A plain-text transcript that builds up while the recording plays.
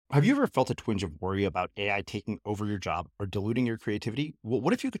Have you ever felt a twinge of worry about AI taking over your job or diluting your creativity? Well,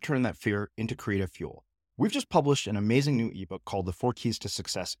 what if you could turn that fear into creative fuel? We've just published an amazing new ebook called The Four Keys to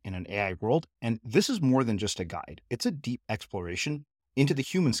Success in an AI World, and this is more than just a guide. It's a deep exploration into the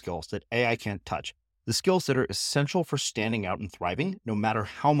human skills that AI can't touch, the skills that are essential for standing out and thriving, no matter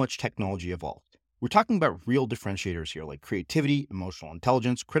how much technology evolves. We're talking about real differentiators here, like creativity, emotional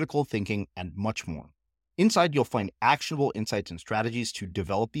intelligence, critical thinking, and much more. Inside, you'll find actionable insights and strategies to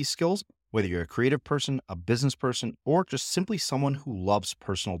develop these skills, whether you're a creative person, a business person, or just simply someone who loves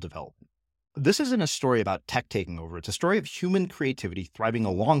personal development. This isn't a story about tech taking over. It's a story of human creativity thriving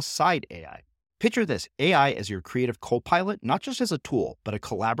alongside AI. Picture this, AI as your creative co-pilot, not just as a tool, but a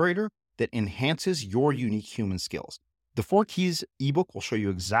collaborator that enhances your unique human skills. The Four Keys ebook will show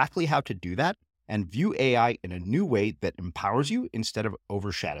you exactly how to do that and view AI in a new way that empowers you instead of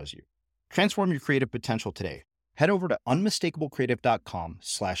overshadows you. Transform your creative potential today. Head over to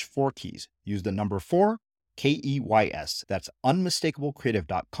unmistakablecreative.com/4keys. Use the number 4, KEYS. That's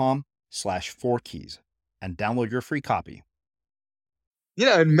unmistakablecreative.com/4keys and download your free copy.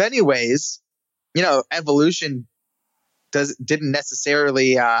 In many ways, evolution didn't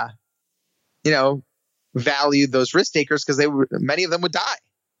necessarily, value those risk takers because many of them would die.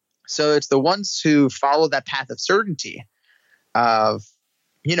 So it's the ones who follow that path of certainty of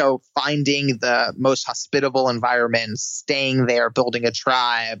finding the most hospitable environments, staying there, building a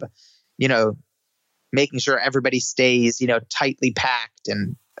tribe, making sure everybody stays, tightly packed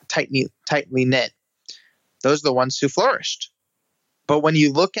and tightly knit. Those are the ones who flourished. But when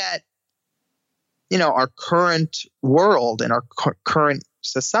you look at, our current world and our current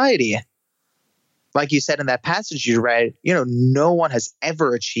society, like you said in that passage you read, no one has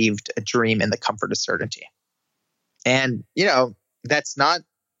ever achieved a dream in the comfort of certainty. And, that's not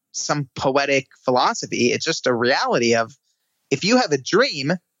some poetic philosophy. It's just a reality of if you have a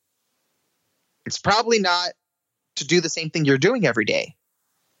dream, it's probably not to do the same thing you're doing every day.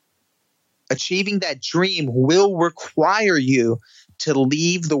 Achieving that dream will require you to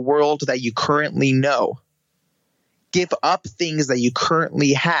leave the world that you currently know, give up things that you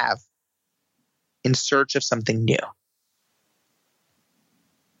currently have in search of something new.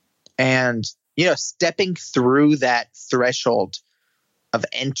 And, stepping through that threshold of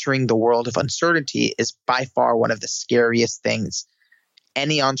entering the world of uncertainty is by far one of the scariest things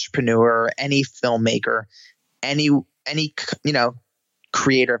any entrepreneur, any filmmaker, any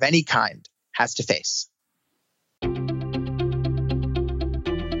creator of any kind has to face.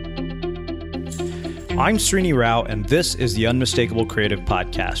 I'm Srini Rao, and this is the Unmistakable Creative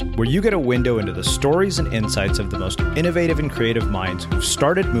Podcast, where you get a window into the stories and insights of the most innovative and creative minds who've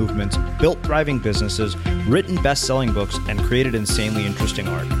started movements, built thriving businesses, written best-selling books, and created insanely interesting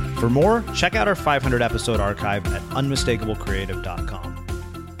art. For more, check out our 500-episode archive at unmistakablecreative.com.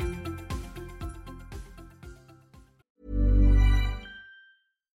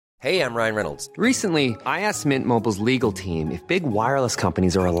 Hey, I'm Ryan Reynolds. Recently, I asked Mint Mobile's legal team if big wireless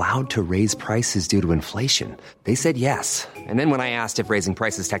companies are allowed to raise prices due to inflation. They said yes. And then when I asked if raising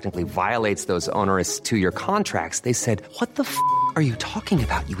prices technically violates those onerous two-year contracts, they said, "What the f*** are you talking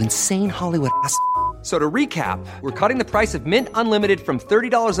about, you insane Hollywood ass?" So to recap, we're cutting the price of Mint Unlimited from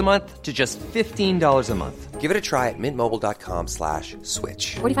 $30 a month to just $15 a month. Give it a try at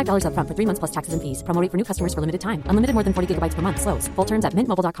mintmobile.com/switch. $45 up front for 3 months plus taxes and fees. Promo rate for new customers for limited time. Unlimited more than 40 gigabytes per month. Slows full terms at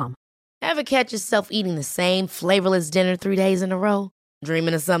mintmobile.com. Ever catch yourself eating the same flavorless dinner 3 days in a row?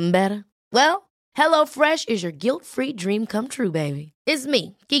 Dreaming of something better? Well, HelloFresh is your guilt-free dream come true, baby. It's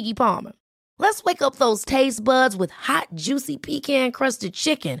me, Keke Palmer. Let's wake up those taste buds with hot, juicy pecan-crusted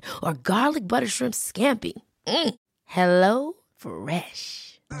chicken or garlic butter shrimp scampi. Hello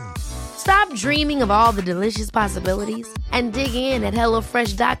Fresh. Stop dreaming of all the delicious possibilities and dig in at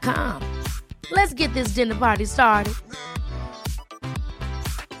HelloFresh.com. Let's get this dinner party started.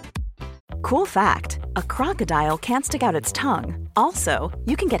 Cool fact, a crocodile can't stick out its tongue. Also,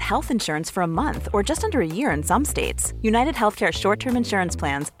 you can get health insurance for a month or just under a year in some states. United Healthcare short-term insurance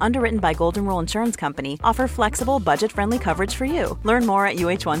plans, underwritten by Golden Rule Insurance Company, offer flexible, budget-friendly coverage for you. Learn more at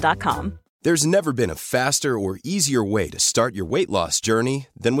uh1.com. There's never been a faster or easier way to start your weight loss journey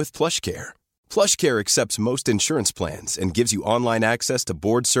than with PlushCare. PlushCare accepts most insurance plans and gives you online access to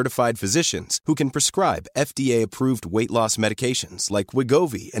board-certified physicians who can prescribe FDA-approved weight loss medications like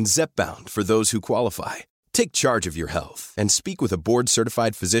Wegovy and Zepbound for those who qualify. Take charge of your health and speak with a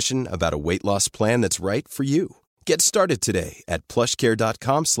board-certified physician about a weight loss plan that's right for you. Get started today at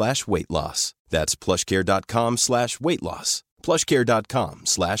plushcare.com/weight-loss. That's plushcare.com/weight-loss.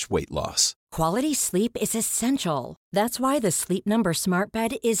 plushcare.com/weight-loss. Quality sleep is essential. That's why the Sleep Number Smart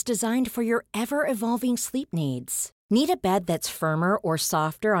Bed is designed for your ever-evolving sleep needs. Need a bed that's firmer or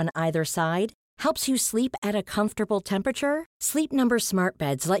softer on either side? Helps you sleep at a comfortable temperature? Sleep Number Smart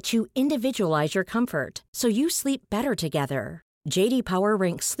Beds let you individualize your comfort so you sleep better together. J.D. Power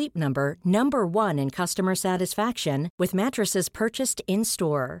ranks Sleep Number number 1 in customer satisfaction with mattresses purchased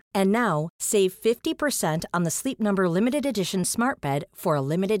in-store. And now, save 50% on the Sleep Number Limited Edition Smart Bed for a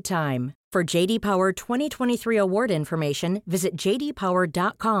limited time. For J.D. Power 2023 award information, visit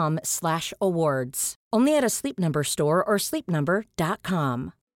jdpower.com/awards. Only at a Sleep Number store or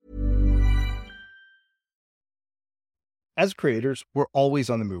sleepnumber.com. As creators, we're always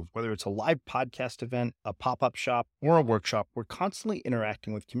on the move. Whether it's a live podcast event, a pop-up shop, or a workshop, we're constantly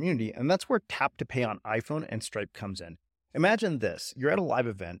interacting with community, and that's where Tap to Pay on iPhone and Stripe comes in. Imagine this. You're at a live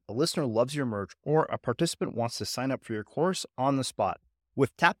event, a listener loves your merch, or a participant wants to sign up for your course on the spot.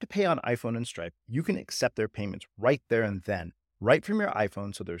 With Tap to Pay on iPhone and Stripe, you can accept their payments right there and then, right from your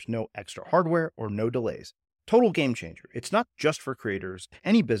iPhone, so there's no extra hardware or no delays. Total game changer. It's not just for creators.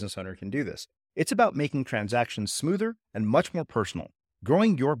 Any business owner can do this. It's about making transactions smoother and much more personal,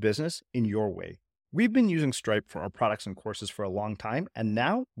 growing your business in your way. We've been using Stripe for our products and courses for a long time, and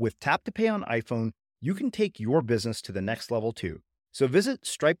now with Tap to Pay on iPhone, you can take your business to the next level too. So visit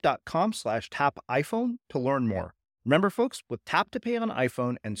stripe.com/tapiphone to learn more. Remember, folks, with Tap to Pay on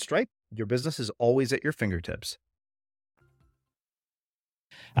iPhone and Stripe, your business is always at your fingertips.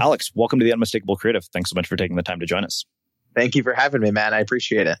 Alex, welcome to the Unmistakable Creative. Thanks so much for taking the time to join us. Thank you for having me, man. I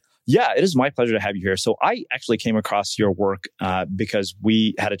appreciate it. Yeah, it is my pleasure to have you here. So I actually came across your work because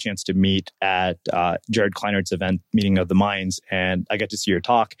we had a chance to meet at Jared Kleinert's event, Meeting of the Minds, and I got to see your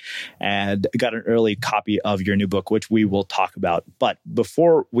talk and got an early copy of your new book, which we will talk about. But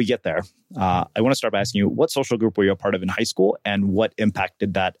before we get there, I want to start by asking you, what social group were you a part of in high school, and what impact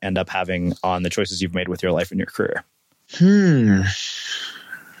did that end up having on the choices you've made with your life and your career?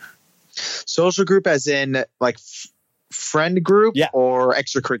 Social group as in like friend group or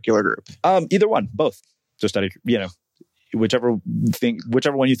extracurricular group? Either one, both. Just out of, whichever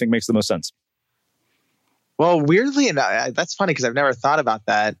one you think makes the most sense. Well, weirdly enough, that's funny because I've never thought about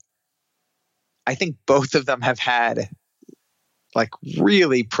that. I think both of them have had like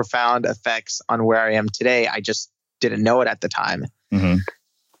really profound effects on where I am today. I just didn't know it at the time. Mm-hmm.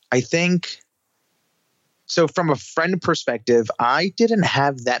 I think so. From a friend perspective, I didn't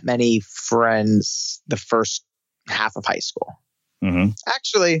have that many friends the first half of high school. Mm-hmm.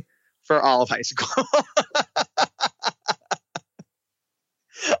 Actually, for all of high school.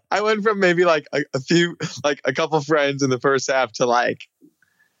 I went from maybe like a couple friends in the first half to like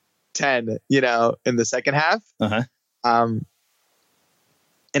 10, in the second half. Uh-huh.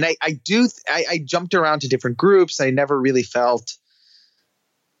 And I jumped around to different groups. I never really felt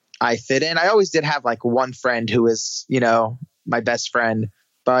I fit in. I always did have like one friend who was, my best friend,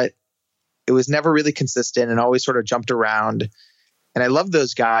 but it was never really consistent and always sort of jumped around. And I love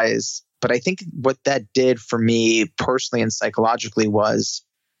those guys. But I think what that did for me personally and psychologically was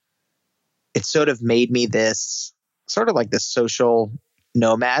it sort of made me this sort of like this social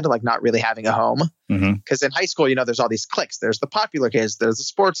nomad, like not really having a home. Because in high school, there's all these cliques. There's the popular kids, there's the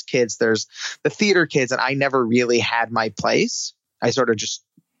sports kids, there's the theater kids. And I never really had my place. I sort of just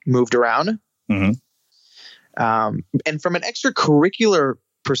moved around. Mm-hmm. And from an extracurricular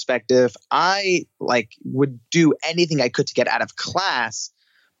perspective, I would do anything I could to get out of class.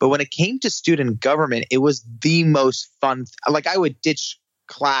 But when it came to student government, it was the most fun. I would ditch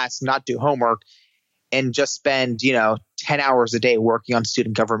class, not do homework, and just spend, 10 hours a day working on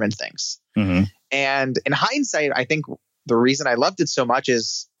student government things. Mm-hmm. And in hindsight, I think the reason I loved it so much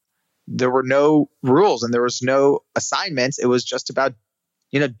is there were no rules and there was no assignments. It was just about,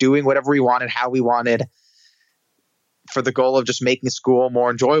 doing whatever we wanted, how we wanted, for the goal of just making school more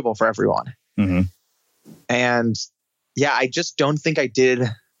enjoyable for everyone. Mm-hmm. And yeah, I just don't think I did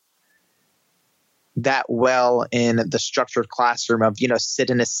that well in the structured classroom of, sit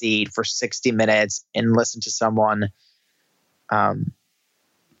in a seat for 60 minutes and listen to someone.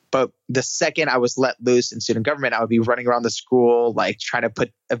 But the second I was let loose in student government, I would be running around the school, trying to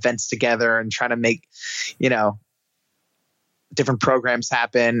put events together and trying to make, different programs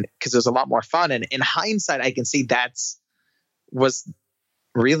happen because it was a lot more fun. And in hindsight, I can see was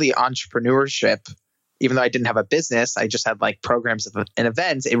really entrepreneurship. Even though I didn't have a business, I just had programs and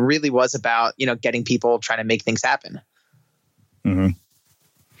events. It really was about, getting people, trying to make things happen. Mm-hmm.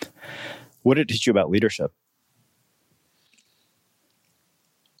 What did it teach you about leadership?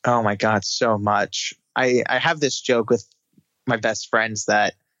 Oh my God, so much. I have this joke with my best friends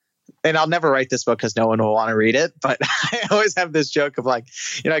that, and I'll never write this book because no one will want to read it, but I always have this joke of I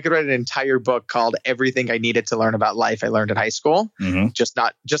could write an entire book called Everything I Needed to Learn About Life I Learned in High School. Mm-hmm.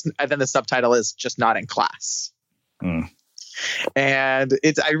 And then the subtitle is just not in class. Mm. And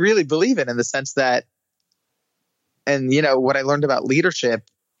I really believe it in the sense that, and what I learned about leadership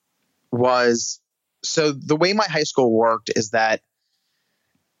was, so the way my high school worked is that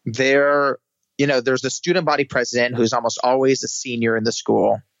there's the student body president who's almost always a senior in the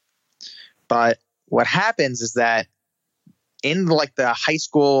school. But what happens is that in like the high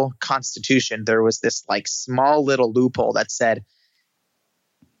school constitution, there was this like small little loophole that said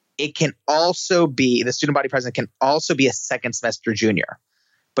the student body president can also be a second semester junior.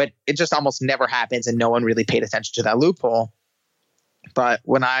 But it just almost never happens, and no one really paid attention to that loophole. But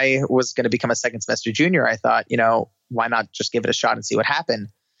when I was going to become a second semester junior, I thought, why not just give it a shot and see what happened?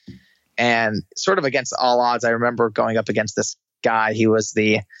 And sort of against all odds, I remember going up against this guy. He was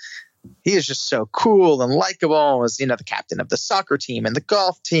just so cool and likable. Was, the captain of the soccer team and the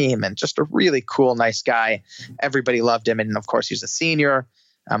golf team, and just a really cool, nice guy. Everybody loved him. And of course, he's a senior.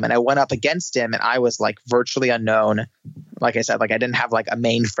 And I went up against him, and I was like virtually unknown. Like I said, like I didn't have like a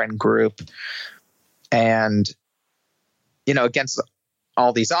main friend group. And, against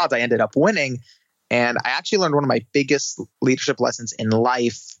all these odds, I ended up winning. And I actually learned one of my biggest leadership lessons in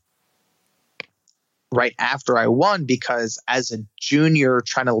life right after I won, because as a junior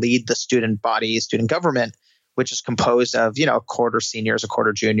trying to lead the student government, which is composed of, a quarter seniors, a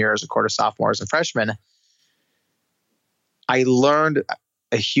quarter juniors, a quarter sophomores and freshmen, I learned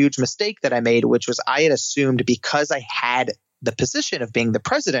a huge mistake that I made, which was I had assumed because I had the position of being the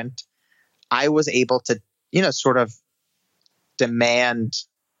president, I was able to, sort of demand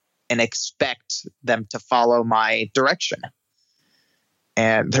and expect them to follow my direction.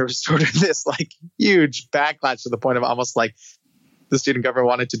 And there was sort of this like huge backlash to the point of almost like the student government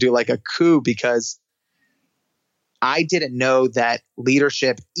wanted to do like a coup, because I didn't know that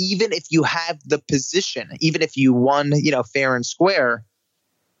leadership, even if you have the position, even if you won, fair and square,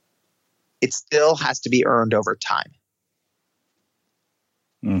 it still has to be earned over time.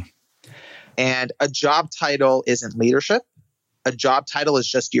 Mm. And a job title isn't leadership. A job title is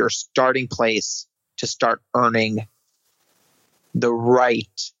just your starting place to start earning the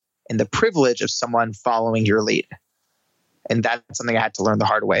right and the privilege of someone following your lead. And that's something I had to learn the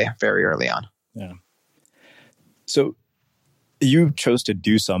hard way very early on. Yeah. So you chose to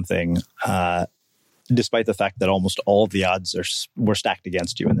do something despite the fact that almost all of the odds were stacked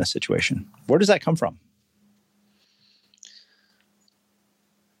against you in this situation. Where does that come from?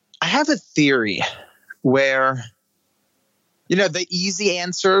 I have a theory where, the easy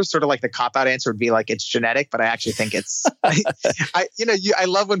answer, sort of like the cop-out answer would be like, it's genetic, but I actually think it's, I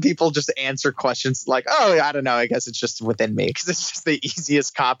love when people just answer questions like, oh, I don't know, I guess it's just within me, because it's just the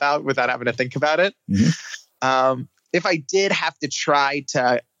easiest cop-out without having to think about it. Mm-hmm. If I did have to try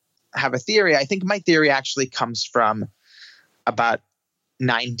to have a theory, I think my theory actually comes from about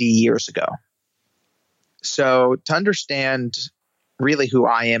 90 years ago. So to understand really who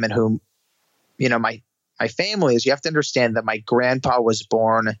I am and who, my family is, you have to understand that my grandpa was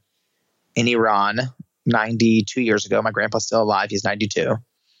born in Iran 92 years ago. My grandpa's still alive. He's 92.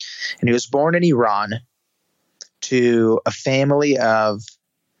 And he was born in Iran to a family of,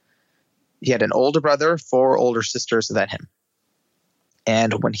 he had an older brother, 4 older sisters than him.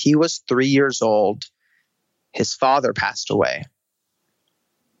 And when he was 3 years old, his father passed away.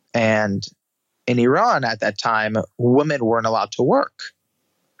 And in Iran at that time, women weren't allowed to work.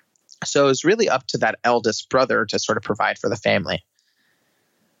 So it was really up to that eldest brother to sort of provide for the family.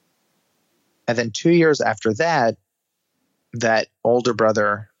 And then 2 years after that, that older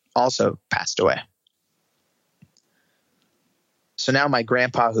brother also passed away. So now my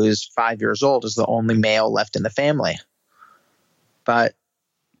grandpa, who's 5 years old, is the only male left in the family. But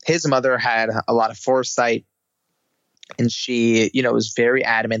his mother had a lot of foresight, and she, was very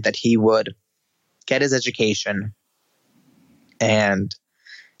adamant that he would get his education, and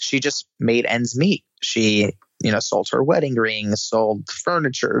she just made ends meet. She, sold her wedding ring, sold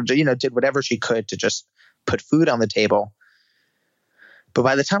furniture, did whatever she could to just put food on the table. But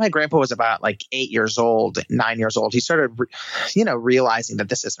by the time my grandpa was about like 8 years old, 9 years old, he started, realizing that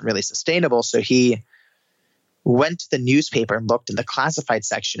this isn't really sustainable. So he went to the newspaper and looked in the classified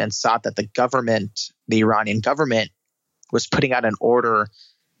section and saw that the government, the Iranian government, was putting out an order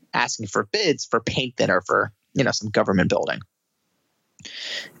asking for bids for paint thinner for, some government building.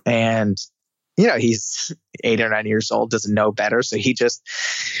 And, he's 8 or 9 years old, doesn't know better. So he just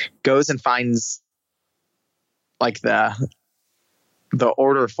goes and finds like the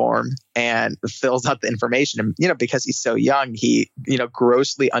order form and fills out the information. And, because he's so young, he,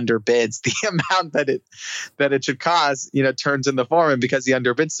 grossly underbids the amount that it should cost, turns in the form. And because he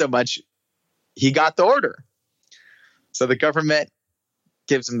underbids so much, he got the order. So the government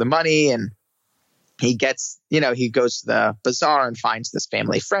gives him the money, and he gets, he goes to the bazaar and finds this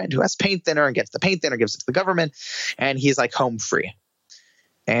family friend who has paint thinner and gets the paint thinner, gives it to the government, and he's like home free.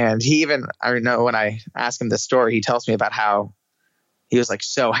 And I know when I ask him this story, he tells me about how he was like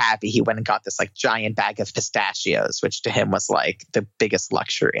so happy he went and got this like giant bag of pistachios, which to him was like the biggest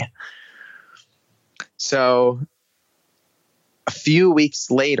luxury. So a few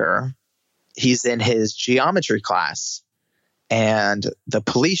weeks later, he's in his geometry class and the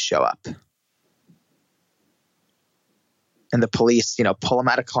police show up. And the police, pull him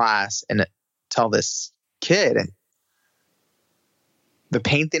out of class and tell this kid, the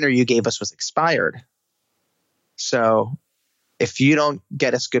paint thinner you gave us was expired. So if you don't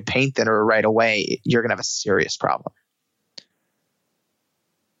get us good paint thinner right away, you're going to have a serious problem.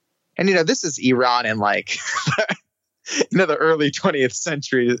 And, this is Iran in like, the early 20th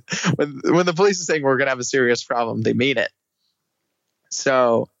century. When the police is saying we're going to have a serious problem, they mean it.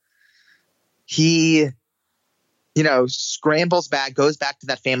 So he, scrambles back, goes back to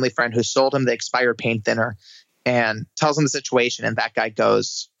that family friend who sold him the expired paint thinner and tells him the situation. And that guy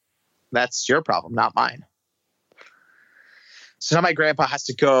goes, "That's your problem, not mine." So now my grandpa has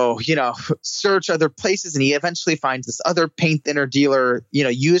to go, search other places, and he eventually finds this other paint thinner dealer,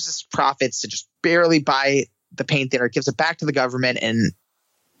 uses profits to just barely buy the paint thinner, gives it back to the government, and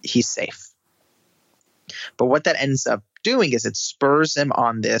he's safe. But what that ends up doing is it spurs him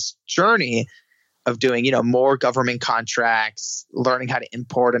on this journey of doing, more government contracts, learning how to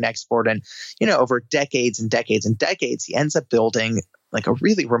import and export. And, over decades and decades and decades, he ends up building like a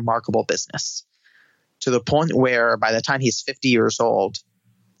really remarkable business, to the point where by the time he's 50 years old,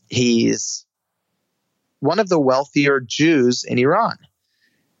 he's one of the wealthier Jews in Iran.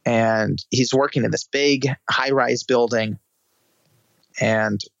 And he's working in this big high-rise building.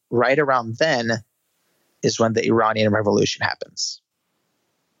 And right around then is when the Iranian Revolution happens.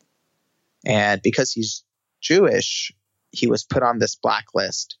 And because he's Jewish, he was put on this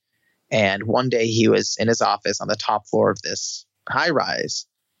blacklist. And one day he was in his office on the top floor of this high-rise,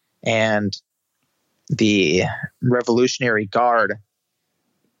 and the Revolutionary Guard,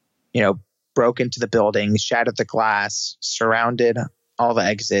 broke into the building, shattered the glass, surrounded all the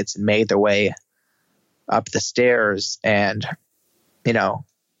exits, and made their way up the stairs and,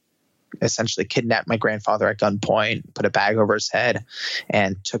 essentially kidnapped my grandfather at gunpoint, put a bag over his head,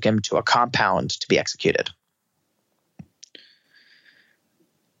 and took him to a compound to be executed.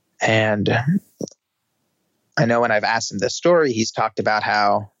 And I know when I've asked him this story, he's talked about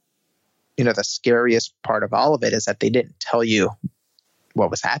how, the scariest part of all of it is that they didn't tell you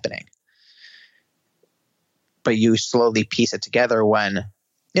what was happening. But you slowly piece it together when,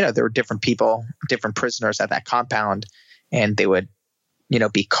 there were different people, different prisoners at that compound, and they would,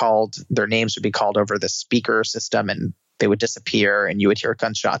 be called, their names would be called over the speaker system, and they would disappear, and you would hear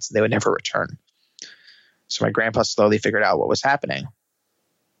gunshots, and they would never return. So my grandpa slowly figured out what was happening.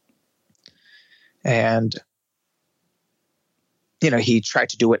 And he tried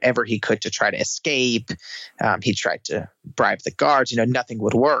to do whatever he could to try to escape. He tried to bribe the guards. Nothing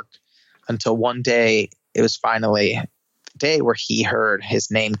would work until one day, it was finally the day where he heard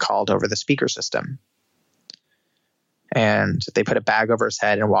his name called over the speaker system. And they put a bag over his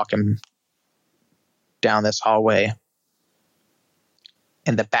head and walk him down this hallway.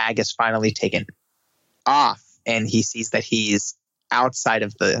 And the bag is finally taken off, and he sees that he's outside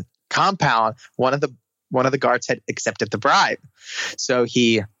of the compound. One of the guards had accepted the bribe. So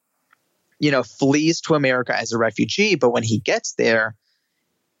he, flees to America as a refugee. But when he gets there,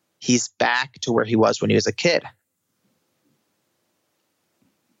 he's back to where he was when he was a kid.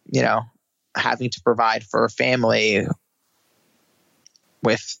 Having to provide for a family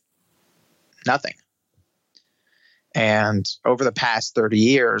with nothing. And over the past 30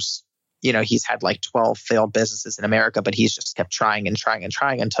 years, he's had like 12 failed businesses in America, but he's just kept trying and trying and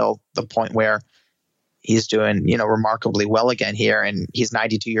trying until the point where he's doing, remarkably well again here. And he's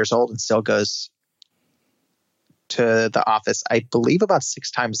 92 years old and still goes to the office, I believe, about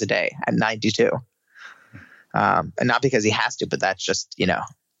 6 times a day at 92. And not because he has to, but that's just,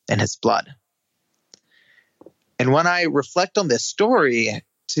 in his blood. And when I reflect on this story,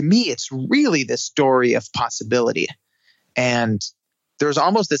 to me, it's really this story of possibility. And there's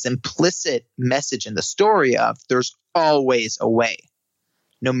almost this implicit message in the story of there's always a way.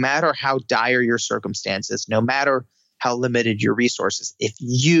 No matter how dire your circumstances, no matter how limited your resources, if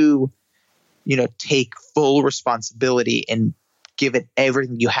you, take full responsibility and give it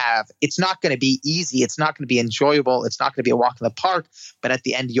everything you have, it's not going to be easy. It's not going to be enjoyable. It's not going to be a walk in the park. But at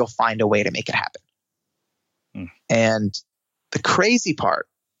the end, you'll find a way to make it happen. And the crazy part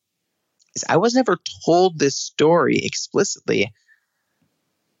is I was never told this story explicitly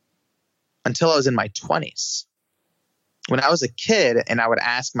until I was in my 20s. When I was a kid and I would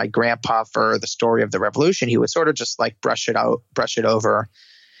ask my grandpa for the story of the revolution, he would sort of just like brush it over.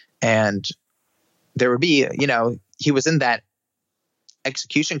 And there would be, he was in that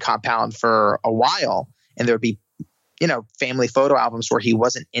execution compound for a while, and there would be, family photo albums where he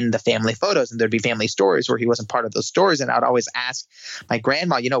wasn't in the family photos, and there'd be family stories where he wasn't part of those stories. And I'd always ask my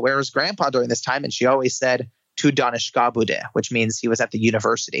grandma, where was grandpa during this time? And she always said, Tu Danishgabude, which means he was at the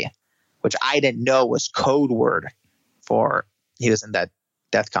university, which I didn't know was code word for he was in that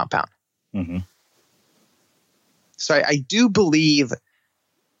death compound. Mm-hmm. So I do believe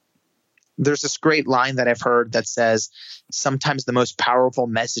there's this great line that I've heard that says, sometimes the most powerful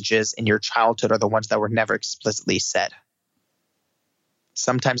messages in your childhood are the ones that were never explicitly said.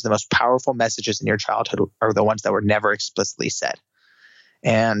 Sometimes the most powerful messages in your childhood are the ones that were never explicitly said.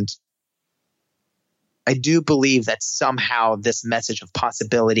 And I do believe that somehow this message of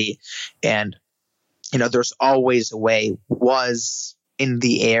possibility and, there's always a way was in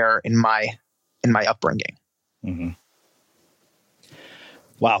the air in my upbringing. Mm-hmm.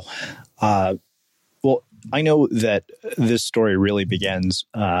 Wow. Well, I know that this story really begins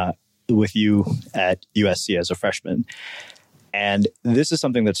with you at USC as a freshman. And this is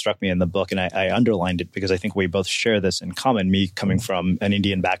something that struck me in the book, and I underlined it because I think we both share this in common, me coming from an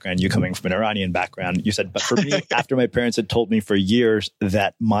Indian background, you coming from an Iranian background. You said, but for me, after my parents had told me for years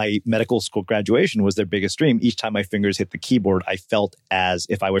that my medical school graduation was their biggest dream, each time my fingers hit the keyboard, I felt as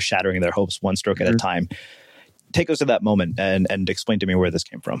if I was shattering their hopes one stroke at a time. Take us to that moment and explain to me where this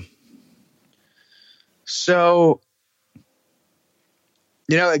came from. So,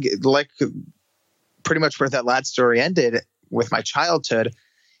 like pretty much where that last story ended with my childhood,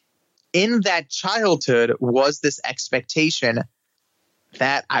 in that childhood was this expectation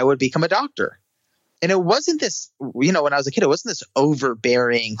that I would become a doctor. And it wasn't this, when I was a kid, it wasn't this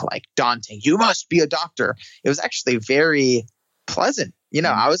overbearing, like daunting, you must be a doctor. It was actually very pleasant.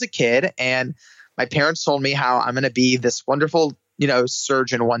 I was a kid and my parents told me how I'm going to be this wonderful,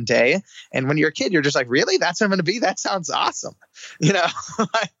 surgeon one day. And when you're a kid, you're just like, really? That's what I'm going to be? That sounds awesome.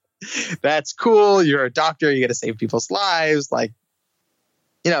 That's cool. You're a doctor. You get to save people's lives. Like,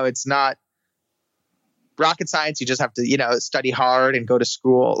 it's not rocket science. You just have to, study hard and go to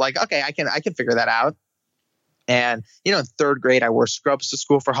school. Like, okay, I can figure that out. And, in third grade, I wore scrubs to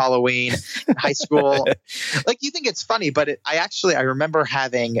school for Halloween. In high school, like, you think it's funny, but I remember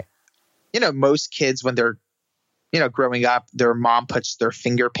having, most kids when they're, growing up, their mom puts their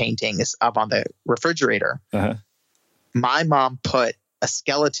finger paintings up on the refrigerator. Uh-huh. My mom put a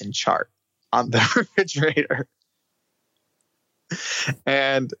skeleton chart on the refrigerator.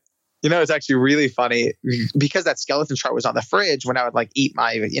 And, it's actually really funny because that skeleton chart was on the fridge. When I would like eat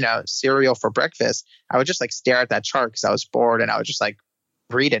my, cereal for breakfast, I would just like stare at that chart because I was bored, and I would just like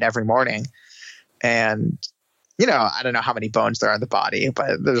read it every morning. And, I don't know how many bones there are in the body,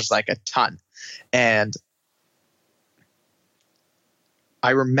 but there's like a ton. And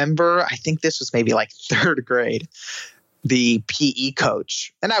I remember, I think this was maybe like third grade, the PE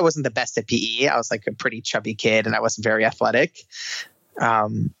coach, and I wasn't the best at PE. I was like a pretty chubby kid and I wasn't very athletic.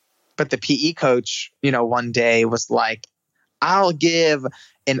 But the PE coach, one day was like, I'll give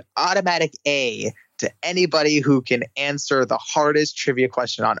an automatic A to anybody who can answer the hardest trivia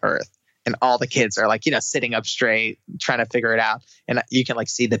question on earth. And all the kids are like, sitting up straight, trying to figure it out. And you can like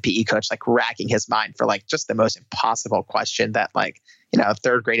see the PE coach like racking his mind for like just the most impossible question that like,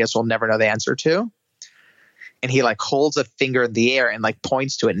 third graders will never know the answer to. And he like holds a finger in the air and like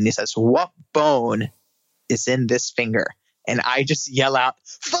points to it. And he says, what bone is in this finger? And I just yell out,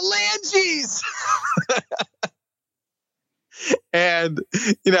 phalanges. And,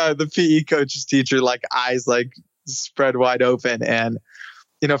 the PE coach's teacher, like eyes like spread wide open. And,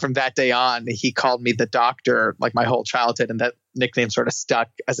 from that day on, he called me the doctor like my whole childhood. And that nickname sort of stuck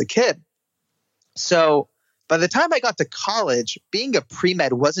as a kid. So by the time I got to college, being a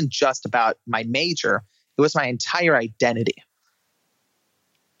pre-med wasn't just about my major. It was my entire identity.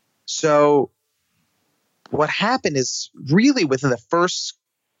 So what happened is really within the first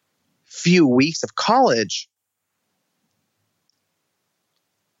few weeks of college,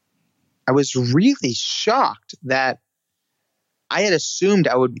 I was really shocked that I had assumed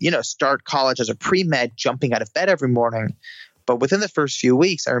I would, start college as a pre-med, jumping out of bed every morning. But within the first few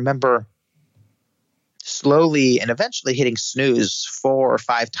weeks, I remember slowly and eventually hitting snooze 4 or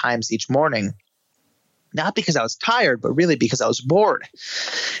 5 times each morning. Not because I was tired, but really because I was bored.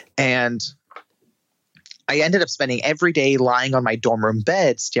 And I ended up spending every day lying on my dorm room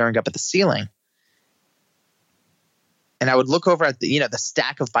bed, staring up at the ceiling. And I would look over at the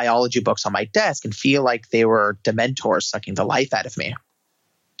stack of biology books on my desk and feel like they were dementors sucking the life out of me.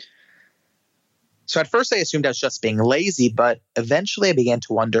 So at first I assumed I was just being lazy, but eventually I began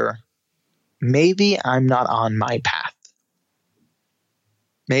to wonder, maybe I'm not on my path.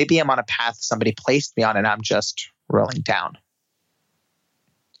 Maybe I'm on a path somebody placed me on and I'm just rolling down.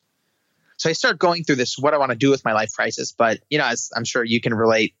 So I started going through this, what I want to do with my life crisis. But, as I'm sure you can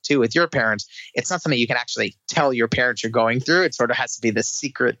relate to with your parents, it's not something you can actually tell your parents you're going through. It sort of has to be this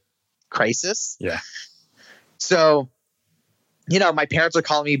secret crisis. Yeah. So, my parents are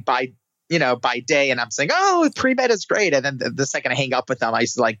calling me by day, and I'm saying, oh, pre-med is great. And then the second I hang up with them, I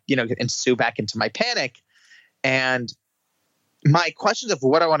used to ensue back into my panic. And my questions of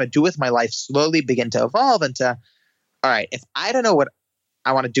what I want to do with my life slowly begin to evolve into, all right, if I don't know what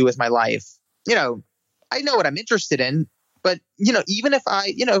I want to do with my life, I know what I'm interested in, but, even if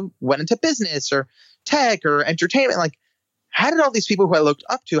I, went into business or tech or entertainment, how did all these people who I looked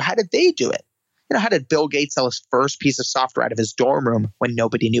up to, how did they do it? How did Bill Gates sell his first piece of software out of his dorm room when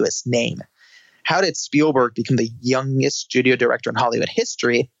nobody knew his name? How did Spielberg become the youngest studio director in Hollywood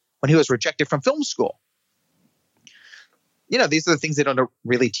history when he was rejected from film school? These are the things they don't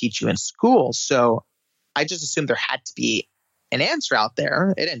really teach you in school. So I just assumed there had to be an answer out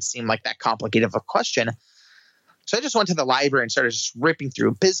there. It didn't seem like that complicated of a question. So I just went to the library and started just ripping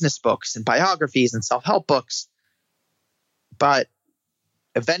through business books and biographies and self-help books. But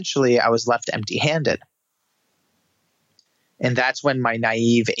eventually I was left empty-handed. And that's when my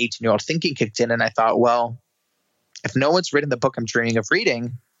naive 18-year-old thinking kicked in. And I thought, well, if no one's written the book I'm dreaming of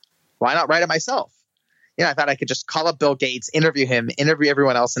reading, why not write it myself? I thought I could just call up Bill Gates, interview him, interview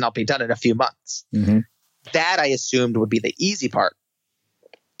everyone else, and I'll be done in a few months. Mm-hmm. That I assumed would be the easy part.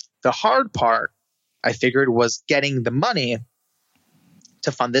 The hard part, I figured, was getting the money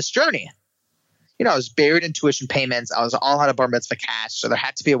to fund this journey. I was buried in tuition payments. I was all out of bar mitzvah cash, so there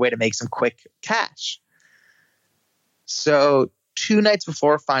had to be a way to make some quick cash. So 2 nights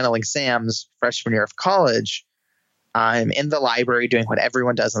before final exams, freshman year of college, I'm in the library doing what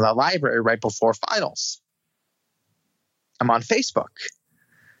everyone does in the library right before finals. I'm on Facebook.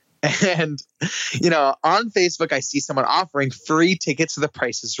 And, on Facebook, I see someone offering free tickets to The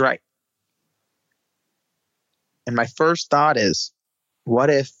Price is Right. And my first thought is,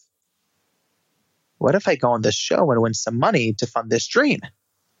 what if I go on this show and win some money to fund this dream?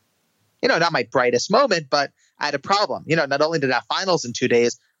 Not my brightest moment, but I had a problem. Not only did I have finals in 2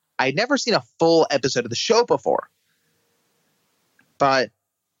 days, I'd never seen a full episode of the show before. But,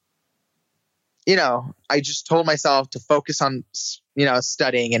 I just told myself to focus on,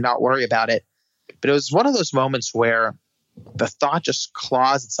 studying and not worry about it. But it was one of those moments where the thought just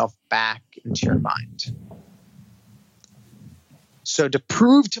claws itself back into your mind. So to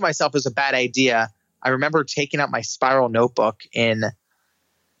prove to myself it was a bad idea, I remember taking out my spiral notebook I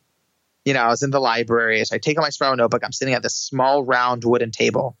was in the library. So I take out my spiral notebook. I'm sitting at this small round wooden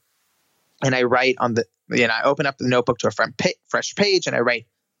table, and I write on I open up the notebook to a fresh page, and I write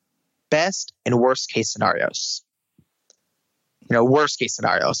best and worst case scenarios. Worst case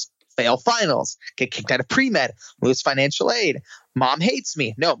scenarios: fail finals, get kicked out of pre-med, lose financial aid, mom hates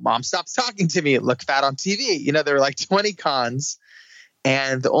me. No, mom stops talking to me, look fat on TV. There were 20 cons.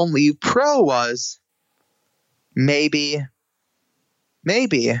 And the only pro was maybe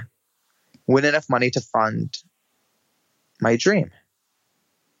win enough money to fund my dream.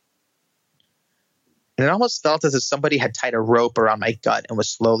 And it almost felt as if somebody had tied a rope around my gut and was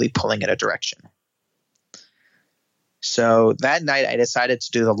slowly pulling in a direction. So that night I decided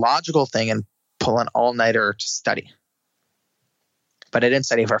to do the logical thing and pull an all-nighter to study. But I didn't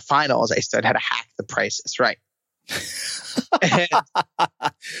study for finals. I studied how to hack The Price is Right.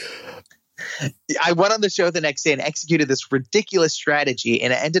 I went on the show the next day and executed this ridiculous strategy,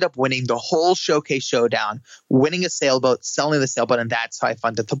 and I ended up winning the whole showcase showdown, winning a sailboat, selling the sailboat, and that's how I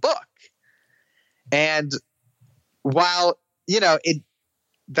funded the book. And while,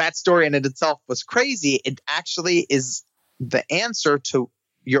 that story in it itself was crazy, it actually is the answer to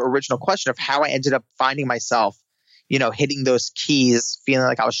your original question of how I ended up finding myself, hitting those keys, feeling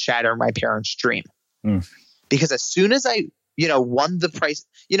like I was shattering my parents' dream. Mm. Because as soon as I, won the prize,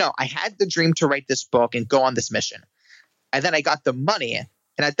 I had the dream to write this book and go on this mission. And then I got the money.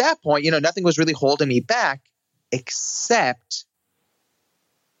 And at that point, nothing was really holding me back except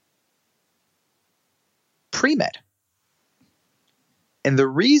pre-med. And the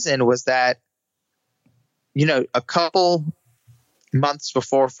reason was that, a couple months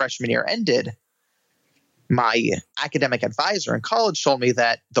before freshman year ended, my academic advisor in college told me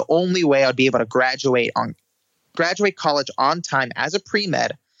that the only way I'd be able to graduate college on time as a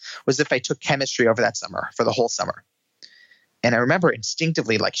pre-med was if I took chemistry over that summer for the whole summer. And I remember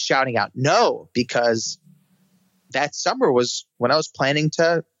instinctively shouting out no, because that summer was when I was planning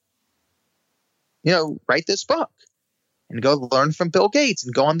to write this book and go learn from Bill Gates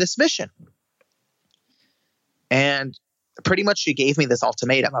and go on this mission. And pretty much she gave me this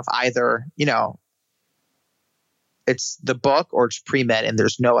ultimatum of either, it's the book or it's pre-med and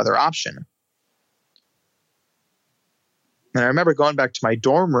there's no other option. And I remember going back to my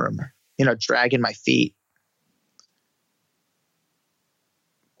dorm room, dragging my feet.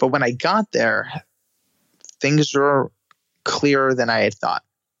 But when I got there, things were clearer than I had thought.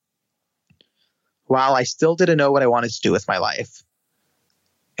 While I still didn't know what I wanted to do with my life,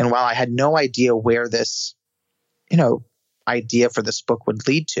 and while I had no idea where this, idea for this book would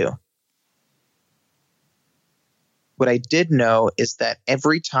lead to, what I did know is that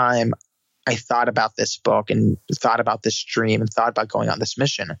every time I thought about this book and thought about this dream and thought about going on this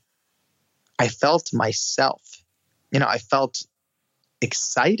mission, I felt myself. I felt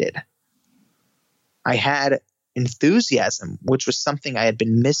excited. I had enthusiasm, which was something I had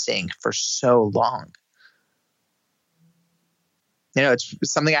been missing for so long. It's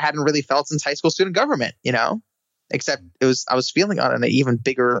something I hadn't really felt since high school student government, except I was feeling on an even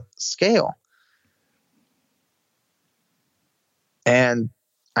bigger scale. And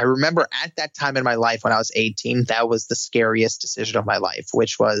I remember at that time in my life when I was 18, that was the scariest decision of my life,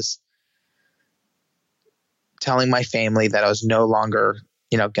 which was telling my family that I was no longer,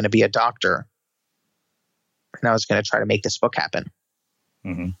 going to be a doctor. And I was going to try to make this book happen.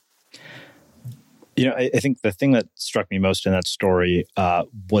 Mm-hmm. I think the thing that struck me most in that story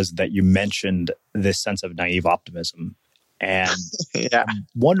was that you mentioned this sense of naive optimism. And yeah. I'm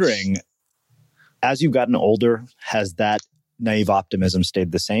wondering, as you've gotten older, has that naive optimism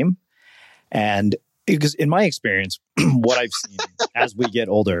stayed the same? And because in my experience, what I've seen as we get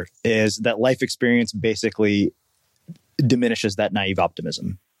older is that life experience basically diminishes that naive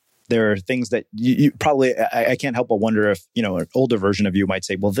optimism. There are things that you probably, I can't help but wonder if, an older version of you might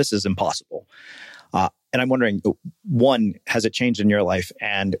say, well, this is impossible. And I'm wondering, one, has it changed in your life?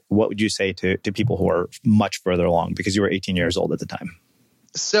 And what would you say to people who are much further along? Because you were 18 years old at the time.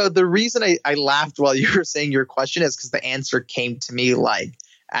 So the reason I laughed while you were saying your question is because the answer came to me like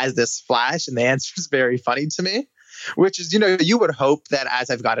as this flash, and the answer is very funny to me, which is, you would hope that as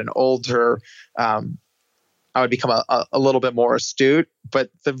I've gotten older, I would become a little bit more astute. But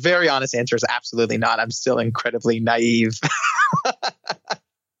the very honest answer is absolutely not. I'm still incredibly naive.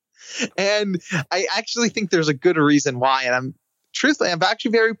 And I actually think there's a good reason why. And I'm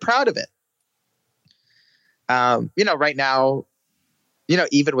actually very proud of it. Right now,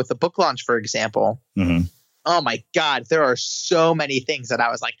 even with the book launch, for example, mm-hmm. Oh my God, there are so many things that I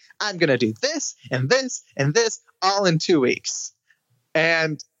was like, I'm going to do this and this and this all in 2 weeks.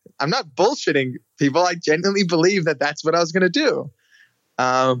 And I'm not bullshitting people. I genuinely believe that that's what I was going to do.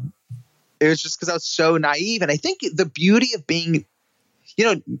 It was just because I was so naive. And I think the beauty of being,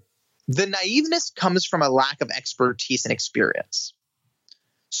 the naiveness comes from a lack of expertise and experience.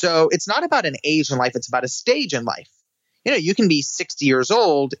 So it's not about an age in life. It's about a stage in life. You can be 60 years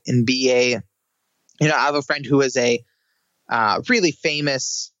old and be I have a friend who is a really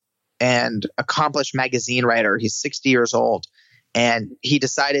famous and accomplished magazine writer. He's 60 years old, and he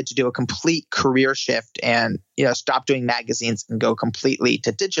decided to do a complete career shift and, stop doing magazines and go completely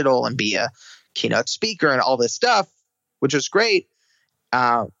to digital and be a keynote speaker and all this stuff, which was great.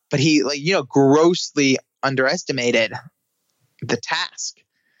 But he grossly underestimated the task.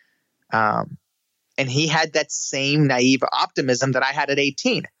 And he had that same naive optimism that I had at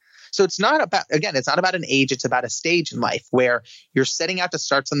 18. So it's not about an age. It's about a stage in life where you're setting out to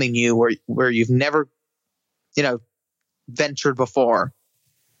start something new where you've never, ventured before.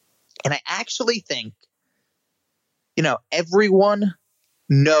 And I actually think, everyone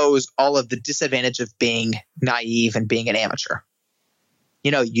knows all of the disadvantage of being naive and being an amateur.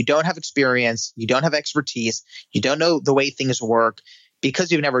 You don't have experience, you don't have expertise, you don't know the way things work.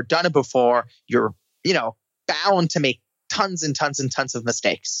 Because you've never done it before, you're, bound to make tons and tons and tons of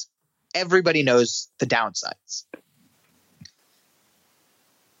mistakes. Everybody knows the downsides.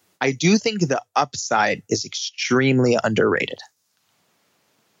 I do think the upside is extremely underrated.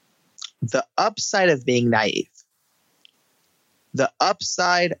 The upside of being naive, the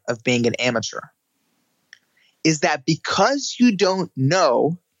upside of being an amateur, is that because you don't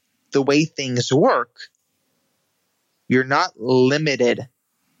know the way things work, you're not limited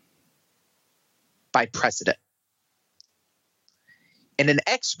by precedent. And an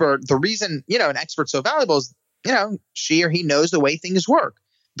expert, the reason, an expert's so valuable is, she or he knows the way things work.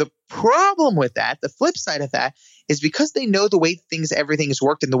 The problem with that, the flip side of that, is because they know the way everything has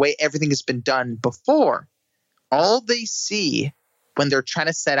worked and the way everything has been done before, all they see when they're trying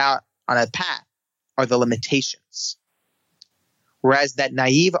to set out on a path are the limitations. Whereas that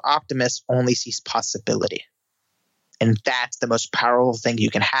naive optimist only sees possibility. And that's the most powerful thing you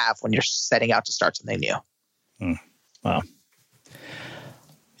can have when you're setting out to start something new. Wow.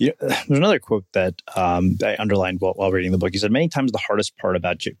 There's another quote that I underlined while reading the book. You said, many times the hardest part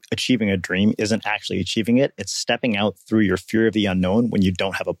about achieving a dream isn't actually achieving it. It's stepping out through your fear of the unknown when you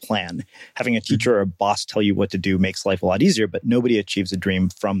don't have a plan. Having a teacher or a boss tell you what to do makes life a lot easier, but nobody achieves a dream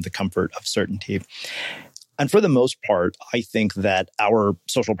from the comfort of certainty. And for the most part, I think that our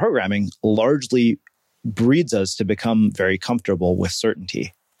social programming largely breeds us to become very comfortable with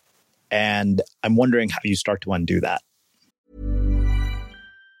certainty. And I'm wondering how you start to undo that.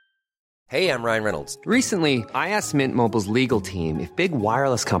 Hey, I'm Ryan Reynolds. Recently, I asked Mint Mobile's legal team if big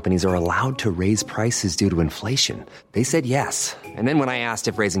wireless companies are allowed to raise prices due to inflation. They said yes. And then when I asked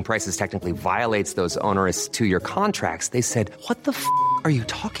if raising prices technically violates those onerous 2-year contracts, they said, "What the f*** are you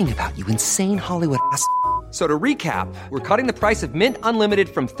talking about, you insane Hollywood ass?" So to recap, we're cutting the price of Mint Unlimited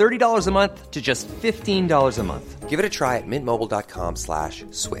from $30 a month to just $15 a month. Give it a try at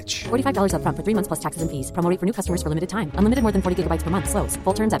mintmobile.com/switch. $45 up front for 3 months plus taxes and fees. Promo rate for new customers for limited time. Unlimited more than 40 gigabytes per month. Slows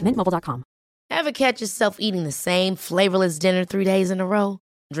full terms at mintmobile.com. Ever catch yourself eating the same flavorless dinner 3 days in a row?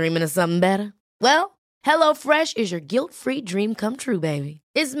 Dreaming of something better? Well, HelloFresh is your guilt-free dream come true, baby.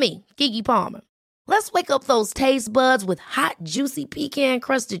 It's me, Keke Palmer. Let's wake up those taste buds with hot, juicy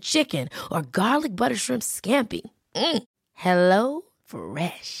pecan-crusted chicken or garlic butter shrimp scampi. Hello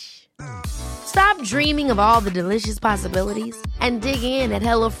Fresh. Stop dreaming of all the delicious possibilities and dig in at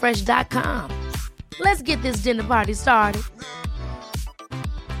HelloFresh.com. Let's get this dinner party started.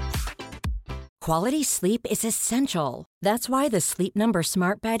 Quality sleep is essential. That's why the Sleep Number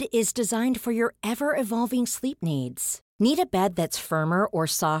Smart Bed is designed for your ever-evolving sleep needs. Need a bed that's firmer or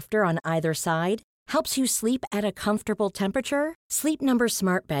softer on either side? Helps you sleep at a comfortable temperature? Sleep Number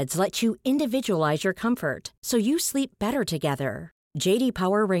Smart Beds let you individualize your comfort, so you sleep better together. J.D.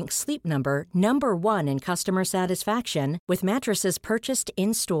 Power ranks Sleep Number number 1 in customer satisfaction with mattresses purchased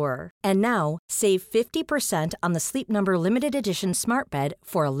in-store. And now, save 50% on the Sleep Number Limited Edition Smart Bed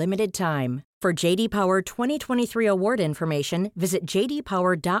for a limited time. For J.D. Power 2023 award information, visit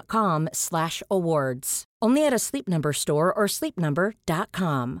jdpower.com/awards. Only at a Sleep Number store or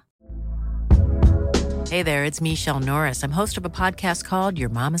sleepnumber.com. Hey there, it's Michelle Norris. I'm host of a podcast called Your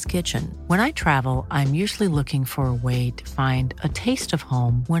Mama's Kitchen. When I travel, I'm usually looking for a way to find a taste of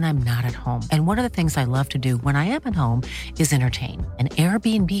home when I'm not at home. And one of the things I love to do when I am at home is entertain. And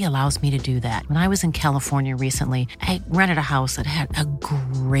Airbnb allows me to do that. When I was in California recently, I rented a house that had a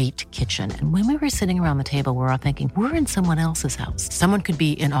great kitchen. And when we were sitting around the table, we're all thinking, we're in someone else's house. Someone could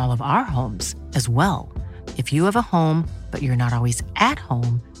be in all of our homes as well. If you have a home, but you're not always at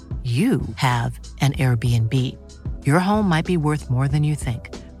home, you have an Airbnb. Your home might be worth more than you think.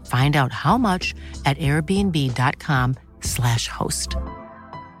 Find out how much at airbnb.com/host.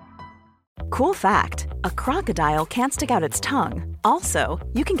 Cool fact, a crocodile can't stick out its tongue. Also,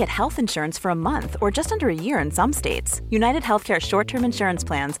 you can get health insurance for a month or just under a year in some states. United Healthcare short-term insurance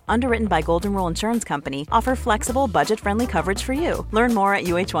plans, underwritten by Golden Rule Insurance Company, offer flexible, budget-friendly coverage for you. Learn more at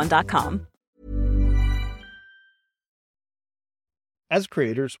uh1.com. As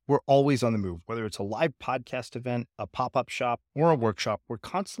creators, we're always on the move. Whether it's a live podcast event, a pop-up shop, or a workshop, we're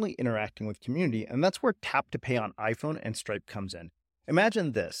constantly interacting with community, and that's where Tap to Pay on iPhone and Stripe comes in.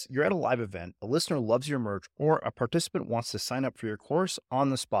 Imagine this. You're at a live event, a listener loves your merch, or a participant wants to sign up for your course on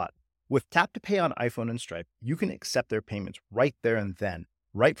the spot. With Tap to Pay on iPhone and Stripe, you can accept their payments right there and then,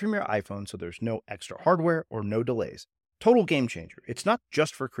 right from your iPhone, so there's no extra hardware or no delays. Total game changer. It's not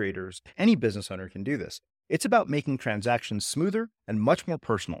just for creators. Any business owner can do this. It's about making transactions smoother and much more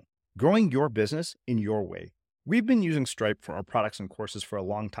personal, growing your business in your way. We've been using Stripe for our products and courses for a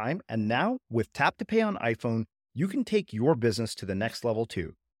long time, and now with Tap to Pay on iPhone, you can take your business to the next level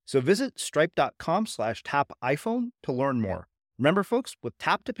too. So visit stripe.com/tapiphone to learn more. Remember, folks, with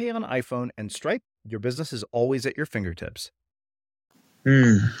Tap to Pay on iPhone and Stripe, your business is always at your fingertips.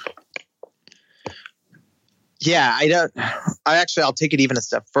 Yeah, I'll take it even a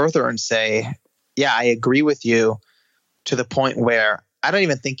step further and say, yeah, I agree with you to the point where I don't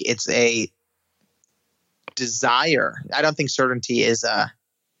even think it's a desire. I don't think certainty is a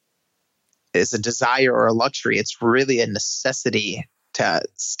desire or a luxury. It's really a necessity to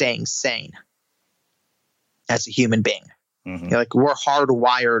staying sane as a human being. Mm-hmm. Like, we're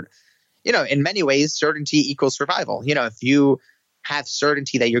hardwired, in many ways, certainty equals survival. If you have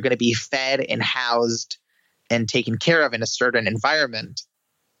certainty that you're going to be fed and housed and taken care of in a certain environment,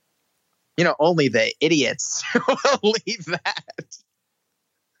 only the idiots will leave that.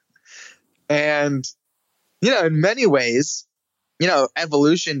 And, in many ways,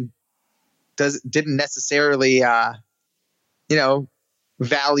 evolution didn't necessarily,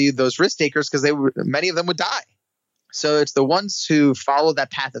 valued those risk takers because many of them would die. So it's the ones who follow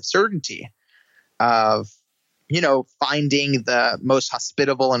that path of certainty of, finding the most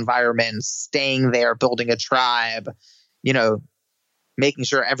hospitable environments, staying there, building a tribe, making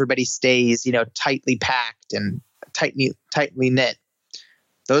sure everybody stays, tightly packed and tightly knit.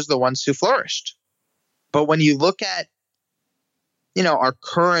 Those are the ones who flourished. But when you look at, our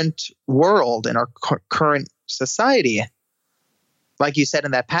current world and our current society, like you said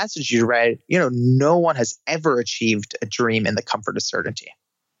in that passage you read, no one has ever achieved a dream in the comfort of certainty.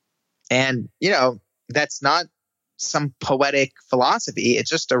 And, that's not some poetic philosophy. It's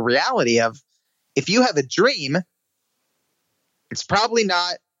just a reality of, if you have a dream, it's probably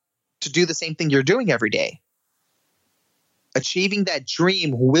not to do the same thing you're doing every day. Achieving that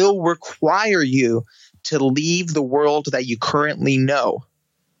dream will require you to leave the world that you currently know,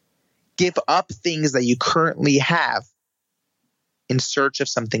 give up things that you currently have in search of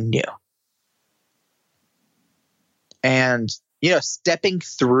something new. And, stepping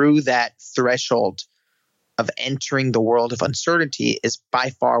through that threshold of entering the world of uncertainty is by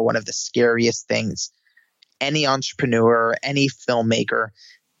far one of the scariest things any entrepreneur, any filmmaker,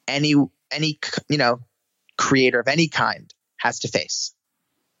 any creator of any kind has to face.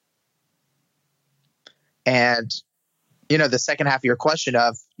 And, the second half of your question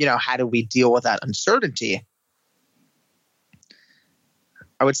of, how do we deal with that uncertainty?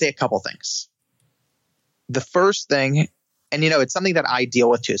 I would say a couple things. The first thing, and, it's something that I deal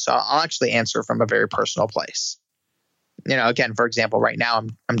with too, so I'll actually answer from a very personal place. Again, for example, right now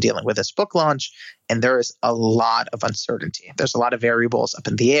I'm dealing with this book launch, and there is a lot of uncertainty. There's a lot of variables up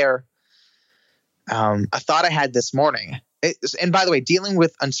in the air. A thought I had this morning, and by the way, dealing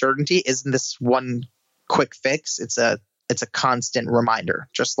with uncertainty isn't this one quick fix. It's a constant reminder.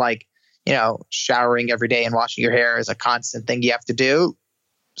 Just like, showering every day and washing your hair is a constant thing you have to do.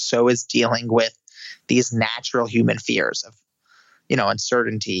 So is dealing with these natural human fears of,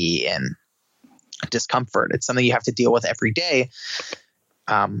 uncertainty and discomfort. It's something you have to deal with every day.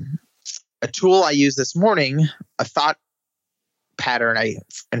 A tool I used this morning, a thought pattern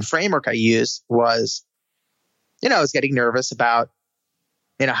and framework I used was, I was getting nervous about,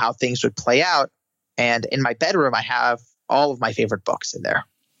 how things would play out. And in my bedroom, I have all of my favorite books in there.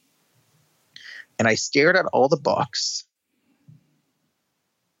 And I stared at all the books,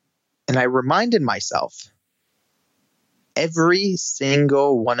 and I reminded myself, every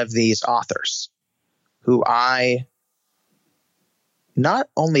single one of these authors who I not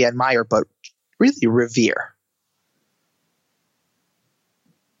only admire, but really revere,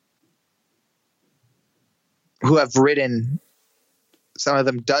 who have written, some of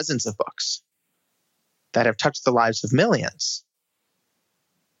them dozens of books that have touched the lives of millions,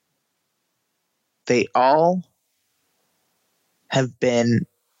 they all have been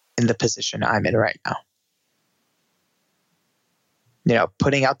in the position I'm in right now.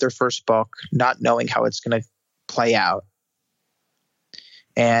 Putting out their first book, not knowing how it's going to play out.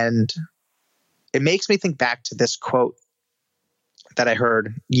 And it makes me think back to this quote that I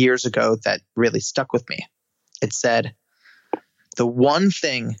heard years ago that really stuck with me. It said, "The one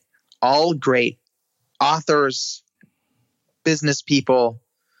thing all great authors, business people,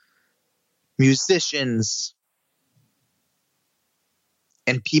 musicians,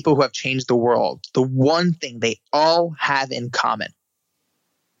 and people who have changed the world, the one thing they all have in common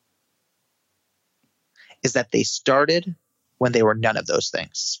is that they started when they were none of those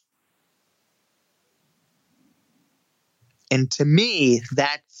things." And to me,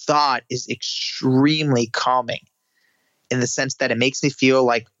 that thought is extremely calming in the sense that it makes me feel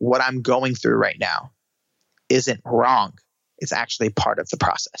like what I'm going through right now isn't wrong. It's actually part of the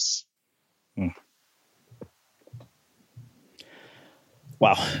process.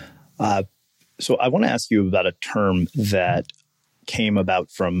 Wow. So I want to ask you about a term that came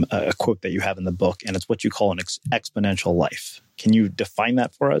about from a quote that you have in the book, and it's what you call an exponential life. Can you define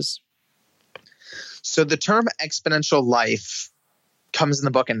that for us? So the term exponential life comes in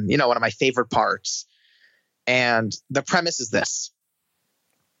the book, and one of my favorite parts. And the premise is this.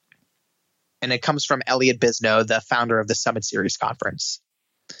 And it comes from Elliot Bisnow, the founder of the Summit Series conference.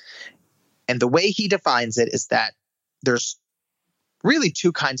 And the way he defines it is that there's really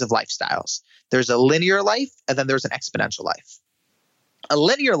two kinds of lifestyles. There's a linear life, and then there's an exponential life. A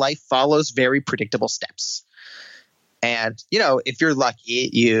linear life follows very predictable steps. And, if you're lucky,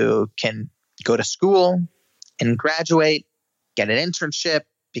 you can go to school and graduate, get an internship,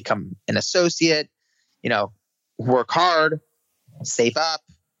 become an associate, work hard, save up,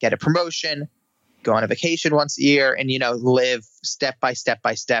 get a promotion, go on a vacation once a year, and, live step by step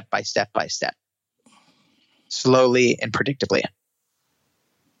by step by step by step. slowly and predictably.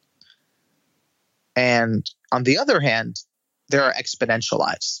 And on the other hand, there are exponential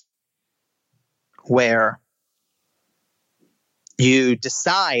lives where you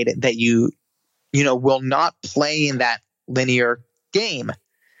decide that you will not play in that linear game.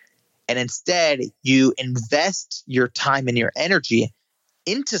 And instead, you invest your time and your energy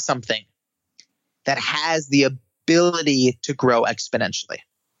into something that has the ability to grow exponentially.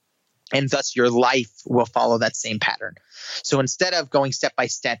 And thus, your life will follow that same pattern. So instead of going step by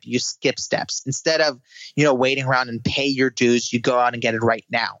step, you skip steps. Instead of, waiting around and pay your dues, you go out and get it right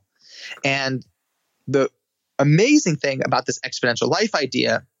now. And the amazing thing about this exponential life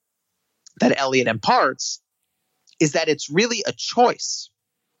idea that Elliot imparts is that it's really a choice.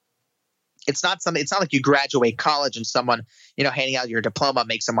 It's not like you graduate college and someone, handing out your diploma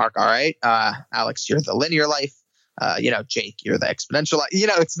makes a mark. All right, Alex, you're the linear life. Jake, you're the exponential life.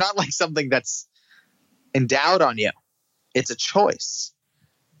 It's not like something that's endowed on you. It's a choice.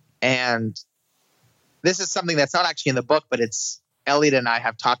 And this is something that's not actually in the book, but Elliot and I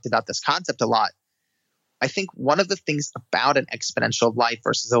have talked about this concept a lot. I think one of the things about an exponential life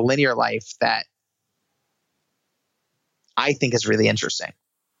versus a linear life that I think is really interesting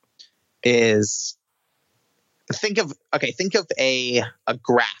is think of a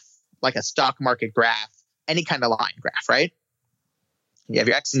graph, like a stock market graph, any kind of line graph, right? You have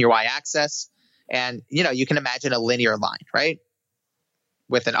your X and your Y axis, and you can imagine a linear line, right?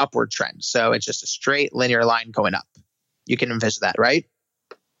 With an upward trend. So it's just a straight linear line going up. You can envision that, right?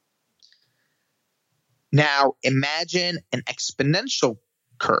 Now imagine an exponential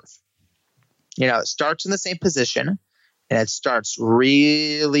curve. It starts in the same position and it starts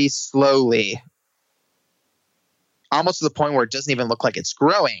really slowly, almost to the point where it doesn't even look like it's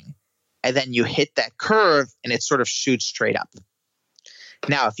growing. And then you hit that curve and it sort of shoots straight up.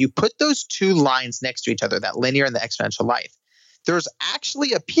 Now, if you put those two lines next to each other, that linear and the exponential life, there's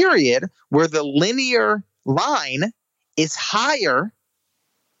actually a period where the linear line is higher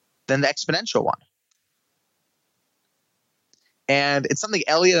than the exponential one. And it's something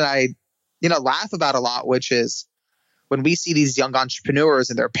Elliot and I, laugh about a lot, which is when we see these young entrepreneurs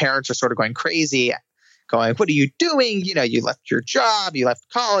and their parents are sort of going crazy, going, what are you doing? You left your job, you left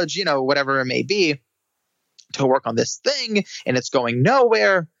college, whatever it may be, to work on this thing, and it's going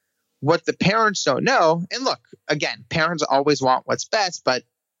nowhere. What the parents don't know, and look, again, parents always want what's best,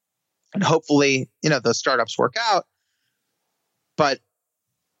 and hopefully, those startups work out. But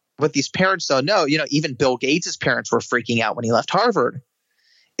what these parents don't know, even Bill Gates' parents were freaking out when he left Harvard,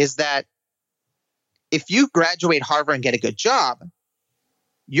 is that if you graduate Harvard and get a good job,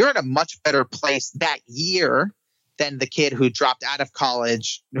 you're in a much better place that year than the kid who dropped out of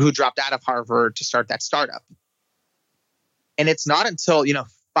college, who dropped out of Harvard to start that startup. And it's not until,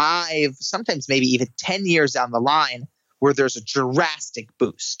 5, sometimes maybe even 10 years down the line where there's a drastic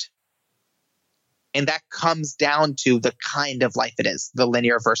boost. And that comes down to the kind of life it is, the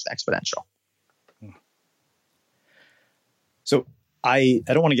linear versus exponential. So I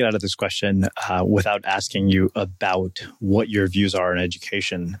don't want to get out of this question without asking you about what your views are on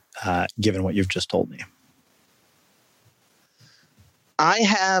education, given what you've just told me. I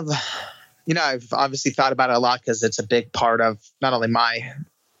have, I've obviously thought about it a lot because it's a big part of not only my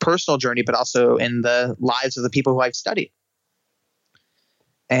personal journey, but also in the lives of the people who I've studied.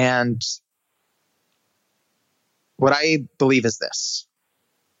 And what I believe is this: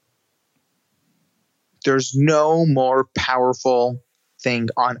 there's no more powerful thing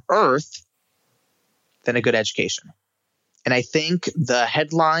on earth than a good education. And I think the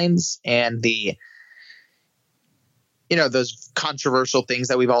headlines and the, those controversial things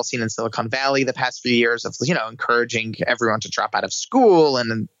that we've all seen in Silicon Valley the past few years of, encouraging everyone to drop out of school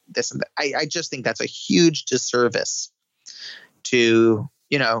and this and that, I just think that's a huge disservice to,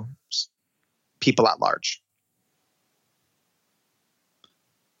 people at large.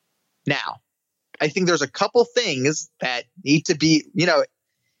 Now, I think there's a couple things that need to be,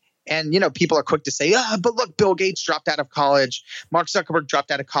 and, people are quick to say, but look, Bill Gates dropped out of college. Mark Zuckerberg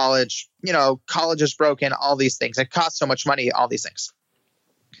dropped out of college. College is broken, all these things. It costs so much money, all these things.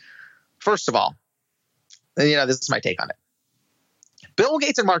 First of all, this is my take on it. Bill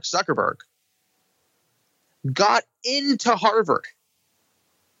Gates and Mark Zuckerberg got into Harvard.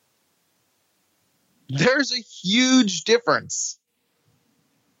 There's a huge difference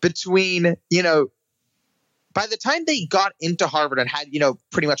between, by the time they got into Harvard and had,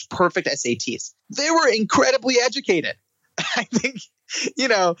 pretty much perfect SATs, they were incredibly educated. I think,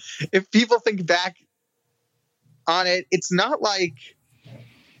 if people think back on it, it's not like,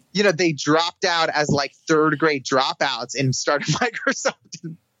 they dropped out as like third grade dropouts and started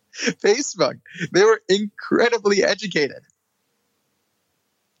Microsoft. Facebook. They were incredibly educated.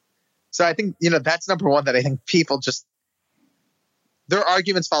 So I think, that's number one, that I think people just, their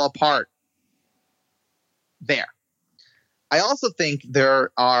arguments fall apart there. I also think there's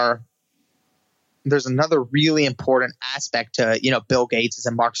another really important aspect to, Bill Gates'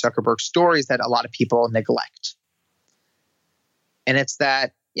 and Mark Zuckerberg's stories that a lot of people neglect. And it's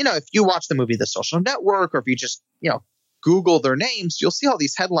that, if you watch the movie The Social Network, or if you just, Google their names, you'll see all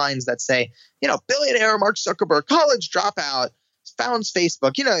these headlines that say, billionaire Mark Zuckerberg, college dropout, founds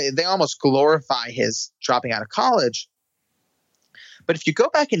Facebook. They almost glorify his dropping out of college. But if you go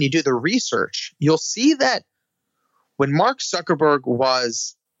back and you do the research, you'll see that when Mark Zuckerberg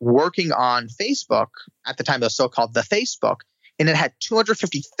was working on Facebook, at the time it was so-called the Facebook, and it had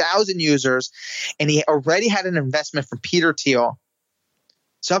 250,000 users, and he already had an investment from Peter Thiel,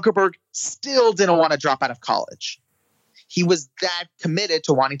 Zuckerberg still didn't want to drop out of college. He was that committed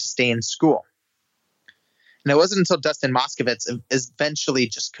to wanting to stay in school. And it wasn't until Dustin Moskovitz eventually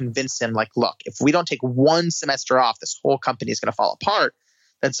just convinced him, like, look, if we don't take one semester off, this whole company is going to fall apart,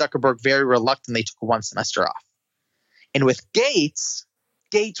 that Zuckerberg very reluctantly took one semester off. And with Gates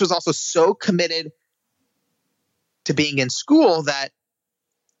was also so committed to being in school that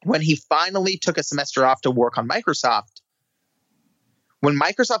when he finally took a semester off to work on Microsoft, when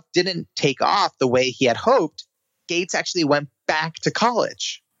Microsoft didn't take off the way he had hoped, Gates actually went back to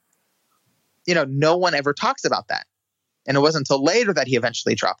college. No one ever talks about that. And it wasn't until later that he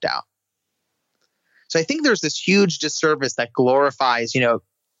eventually dropped out. So I think there's this huge disservice that glorifies,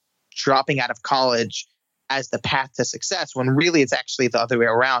 dropping out of college as the path to success, when really it's actually the other way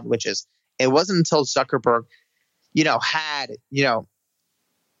around, which is it wasn't until Zuckerberg, had,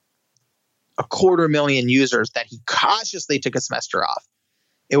 250,000 users that he cautiously took a semester off.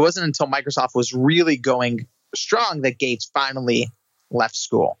 It wasn't until Microsoft was really going strong that Gates finally left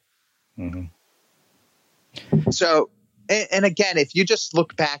school. Mm-hmm. So, and again, if you just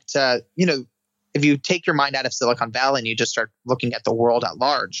look back to, if you take your mind out of Silicon Valley and you just start looking at the world at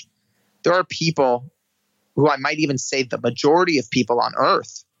large, there are people who, I might even say the majority of people on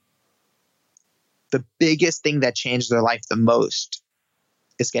Earth, the biggest thing that changed their life the most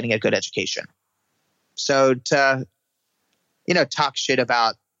is getting a good education. So to, talk shit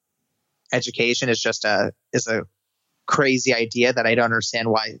about education is just a crazy idea that I don't understand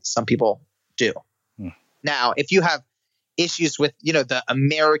why some people do. Now, if you have issues with, the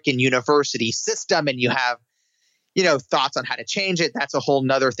American university system and you have, thoughts on how to change it, that's a whole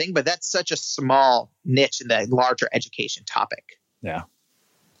nother thing. But that's such a small niche in the larger education topic. Yeah.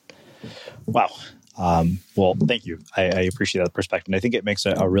 Wow. Well, thank you. I appreciate that perspective. And I think it makes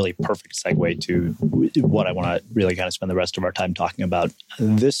a really perfect segue to what I want to really kind of spend the rest of our time talking about.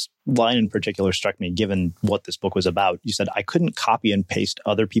 This line in particular struck me, given what this book was about. You said, I couldn't copy and paste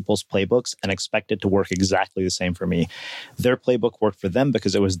other people's playbooks and expect it to work exactly the same for me. Their playbook worked for them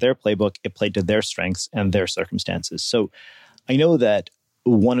because it was their playbook. It played to their strengths and their circumstances. So I know that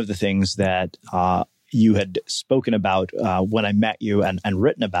one of the things that you had spoken about when I met you and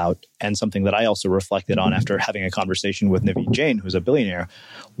written about, and something that I also reflected on after having a conversation with Naveen Jain, who's a billionaire,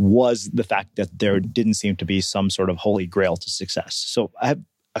 was the fact that there didn't seem to be some sort of holy grail to success. So I have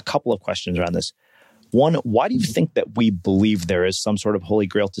a couple of questions around this. One, why do you think that we believe there is some sort of holy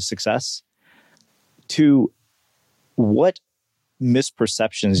grail to success? Two, what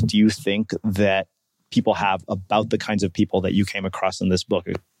misperceptions do you think that people have about the kinds of people that you came across in this book,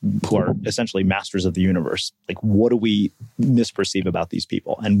 who are essentially masters of the universe? Like, what do we misperceive about these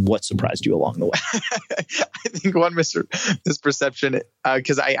people, and what surprised you along the way? I think one misperception,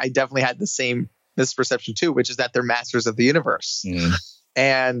 because I definitely had the same misperception too, which is that they're masters of the universe.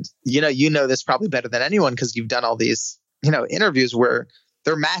 And, this probably better than anyone, because you've done all these, interviews where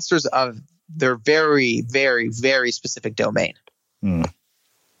they're masters of their very, very, very specific domain.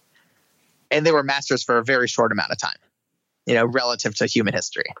 And they were masters for a very short amount of time, relative to human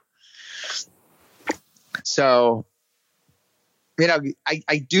history. So,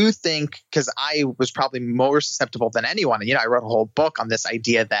 I do think, because I was probably more susceptible than anyone. I wrote a whole book on this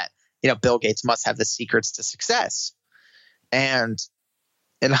idea that, Bill Gates must have the secrets to success. And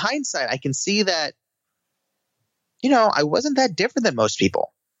in hindsight, I can see that, I wasn't that different than most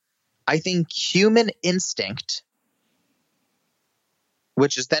people. I think human instinct,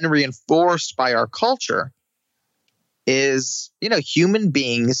 which is then reinforced by our culture, is, human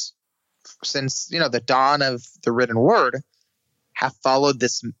beings, since, the dawn of the written word, have followed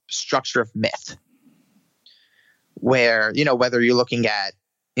this structure of myth where, whether you're looking at,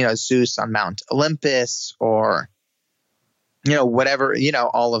 Zeus on Mount Olympus, or, whatever,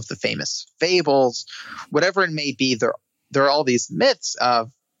 all of the famous fables, whatever it may be, there are all these myths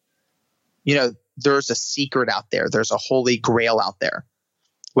of, there's a secret out there. There's a holy grail out there,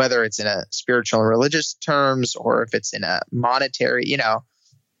 whether it's in a spiritual and religious terms or if it's in a monetary,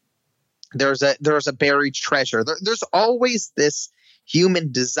 there's a buried treasure. There's always this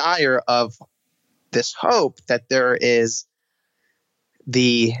human desire of this hope that there is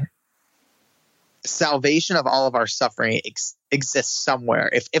the salvation of all of our suffering exists somewhere.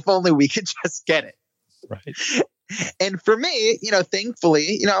 If only we could just get it. Right. And for me,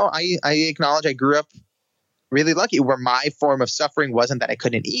 thankfully, I acknowledge I grew up really lucky where my form of suffering wasn't that I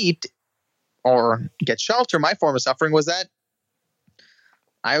couldn't eat or get shelter. My form of suffering was that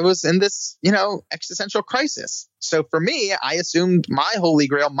I was in this, existential crisis. So for me, I assumed my holy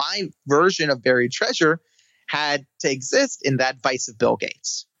grail, my version of buried treasure had to exist in that vice of Bill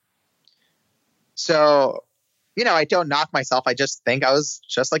Gates. So, I don't knock myself. I just think I was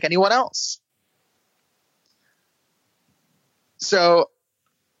just like anyone else. So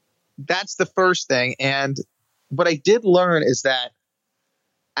that's the first thing. And what I did learn is that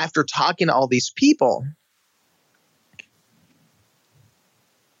after talking to all these people,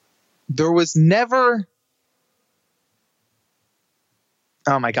 there was never,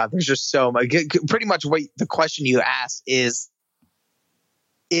 oh my God, there's just so much. Pretty much what the question you asked is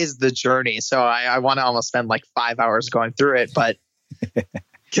the journey. So I want to almost spend like 5 hours going through it, but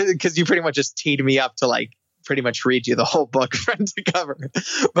because you pretty much just teed me up to like pretty much read you the whole book front to cover.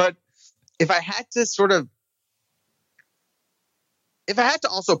 But if I had to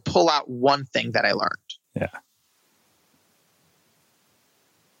also pull out one thing that I learned. Yeah.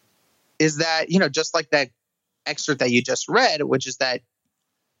 Is that, just like that excerpt that you just read, which is that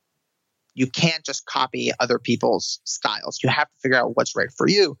you can't just copy other people's styles. You have to figure out what's right for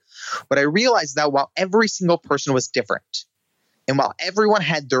you. But I realized that while every single person was different, and while everyone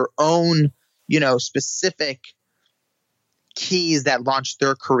had their own, specific keys that launched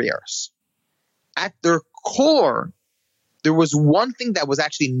their careers, at their core, there was one thing that was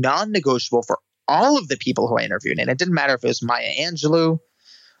actually non-negotiable for all of the people who I interviewed. And it didn't matter if it was Maya Angelou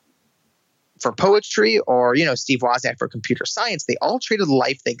for poetry or, Steve Wozniak for computer science. They all treated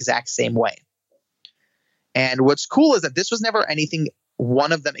life the exact same way. And what's cool is that this was never anything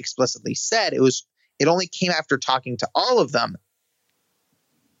one of them explicitly said. It only came after talking to all of them,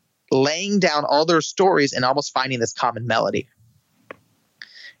 laying down all their stories and almost finding this common melody.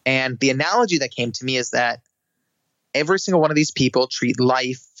 And the analogy that came to me is that every single one of these people treat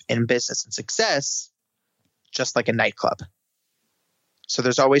life and business and success just like a nightclub. So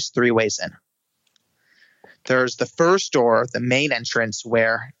there's always three ways in. There's the first door, the main entrance,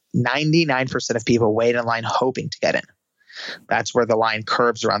 where 99% of people wait in line hoping to get in. That's where the line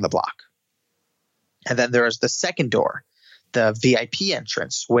curves around the block. And then there's the second door, the VIP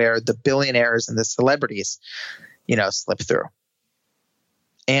entrance, where the billionaires and the celebrities, slip through.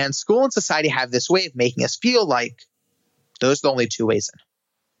 And school and society have this way of making us feel like those are the only two ways in.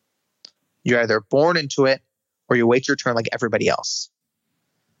 You're either born into it or you wait your turn like everybody else.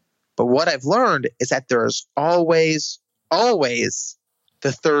 But what I've learned is that there's always, always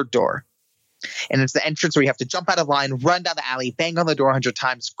the third door. And it's the entrance where you have to jump out of line, run down the alley, bang on the door 100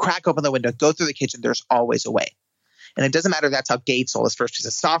 times, crack open the window, go through the kitchen. There's always a way. And it doesn't matter if that's how Gates sold his first piece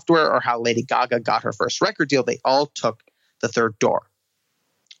of software or how Lady Gaga got her first record deal. They all took the third door.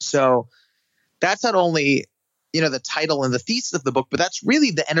 So that's not only, the title and the thesis of the book, but that's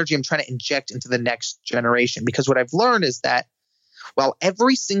really the energy I'm trying to inject into the next generation. Because what I've learned is that while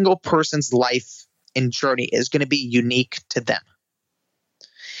every single person's life and journey is going to be unique to them,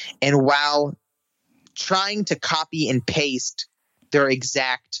 and while trying to copy and paste their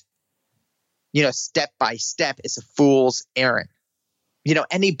exact, step by step is a fool's errand.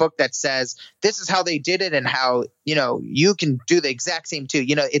 Any book that says this is how they did it and how, you can do the exact same too,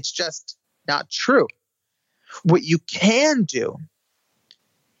 it's just not true. What you can do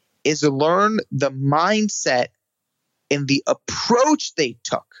is learn the mindset and the approach they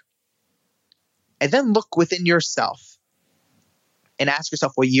took, and then look within yourself and ask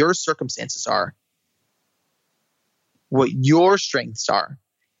yourself what your circumstances are, what your strengths are,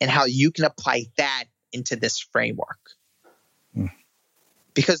 and how you can apply that into this framework.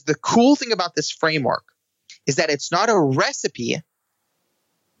 Because the cool thing about this framework is that it's not a recipe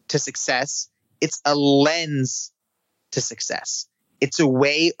to success. It's a lens to success. It's a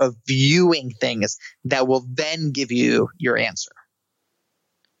way of viewing things that will then give you your answer.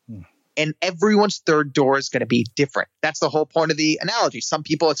 And everyone's third door is going to be different. That's the whole point of the analogy. Some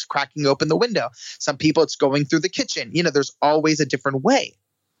people, it's cracking open the window. Some people, it's going through the kitchen. There's always a different way.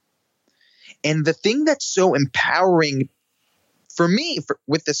 And the thing that's so empowering for me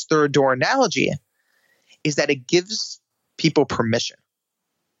with this third door analogy is that it gives people permission.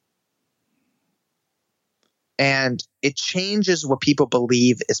 And it changes what people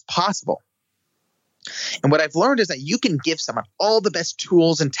believe is possible. And what I've learned is that you can give someone all the best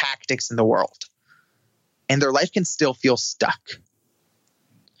tools and tactics in the world, and their life can still feel stuck.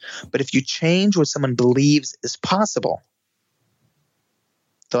 But if you change what someone believes is possible,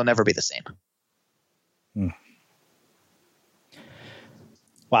 they'll never be the same.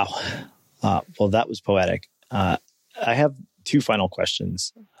 Wow. Well, that was poetic. I have two final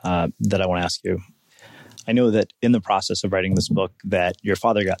questions that I want to ask you. I know that in the process of writing this book that your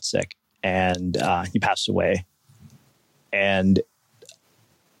father got sick and he passed away. And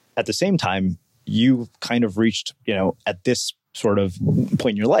at the same time, you kind of reached, at this sort of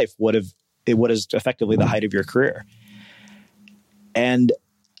point in your life, what is effectively the height of your career. And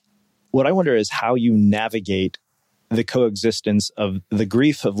what I wonder is how you navigate the coexistence of the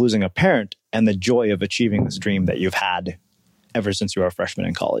grief of losing a parent and the joy of achieving this dream that you've had ever since you were a freshman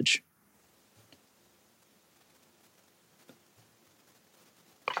in college.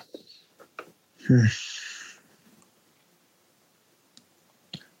 I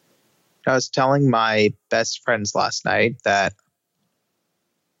was telling my best friends last night that,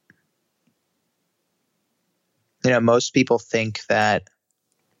 most people think that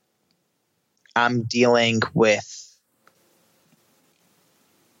I'm dealing with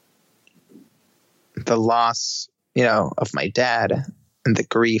the loss, of my dad and the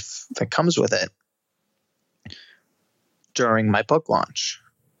grief that comes with it during my book launch.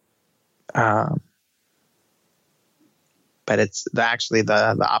 But it's actually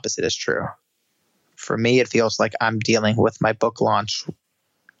the opposite is true. For me, it feels like I'm dealing with my book launch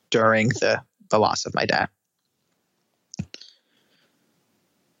during the loss of my dad.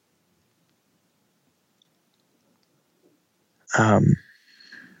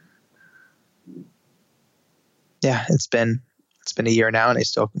 Yeah, it's been a year now, and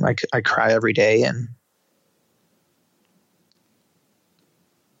I cry every day, and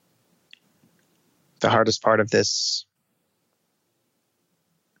the hardest part of this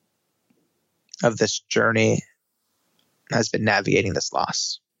journey has been navigating this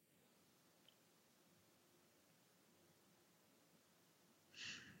loss.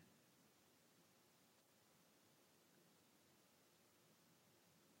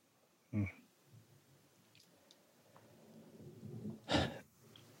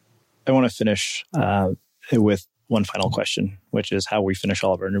 I want to finish with one final question, which is how we finish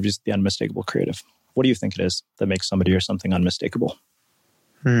all of our interviews, the unmistakable creative. What do you think it is that makes somebody or something unmistakable?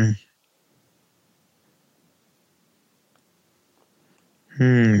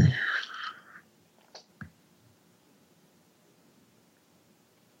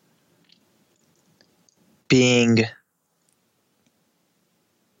 Being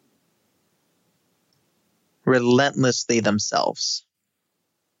relentlessly themselves.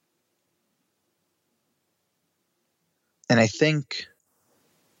 And I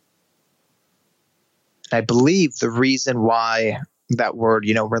believe the reason why that word,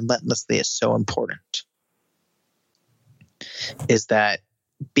 relentlessly is so important is that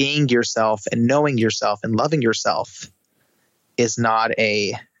being yourself and knowing yourself and loving yourself is not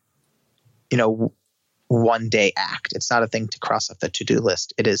a, one-day act. It's not a thing to cross off the to-do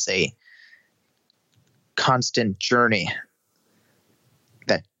list. It is a constant journey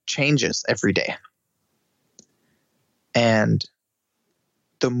that changes every day. And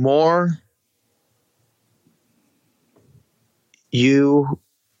the more you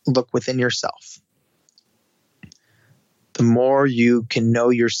look within yourself, the more you can know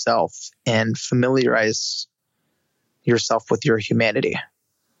yourself and familiarize yourself with your humanity,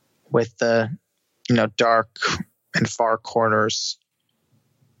 with the, dark and far corners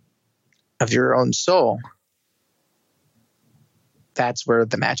of your own soul. That's where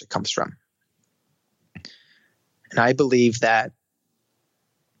the magic comes from. And I believe that,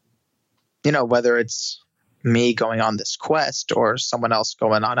 whether it's me going on this quest or someone else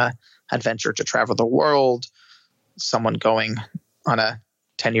going on an adventure to travel the world, someone going on a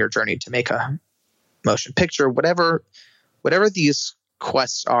 10-year journey to make a motion picture, whatever these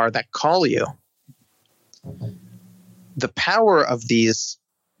quests are that call you, the power of these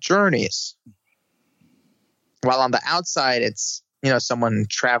journeys, while on the outside it's, someone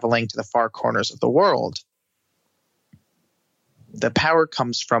traveling to the far corners of the world, the power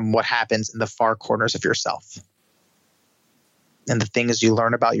comes from what happens in the far corners of yourself and the things you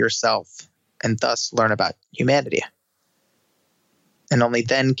learn about yourself and thus learn about humanity. And only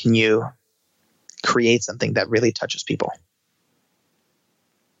then can you create something that really touches people.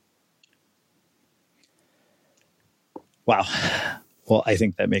 Wow. Well, I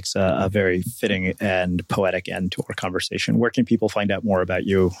think that makes a very fitting and poetic end to our conversation. Where can people find out more about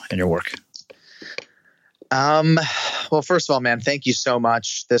you and your work? Well, first of all, man, thank you so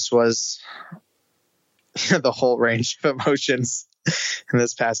much. This was the whole range of emotions in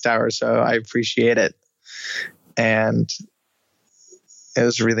this past hour, so I appreciate it. And it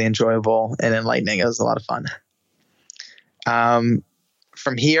was really enjoyable and enlightening. It was a lot of fun.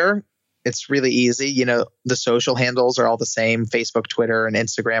 From here, it's really easy. You know, the social handles are all the same. Facebook, Twitter, and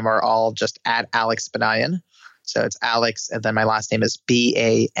Instagram are all just at Alex Banayan. So it's Alex, and then my last name is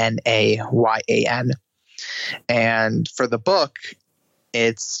Banayan. And for the book,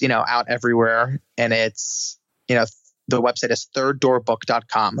 it's, out everywhere. And it's, the website is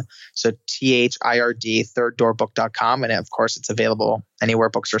thirddoorbook.com. So THIRD, thirddoorbook.com. And of course, it's available anywhere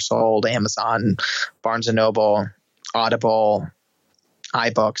books are sold: Amazon, Barnes & Noble, Audible,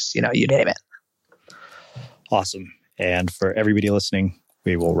 iBooks, you name it. Awesome. And for everybody listening,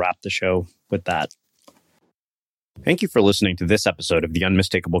 we will wrap the show with that. Thank you for listening to this episode of the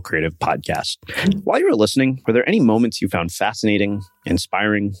Unmistakable Creative Podcast. While you were listening, were there any moments you found fascinating,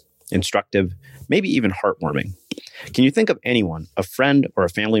 inspiring, instructive, maybe even heartwarming? Can you think of anyone, a friend or a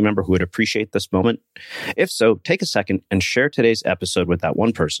family member who would appreciate this moment? If so, take a second and share today's episode with that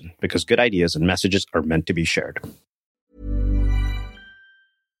one person, because good ideas and messages are meant to be shared.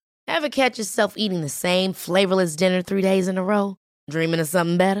 Ever catch yourself eating the same flavorless dinner 3 days in a row? Dreaming of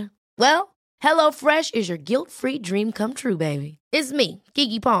something better? Well, HelloFresh is your guilt-free dream come true, baby. It's me,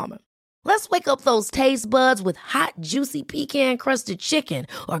 Keke Palmer. Let's wake up those taste buds with hot, juicy pecan-crusted chicken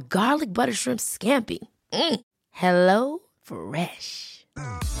or garlic butter shrimp scampi. Hello Fresh.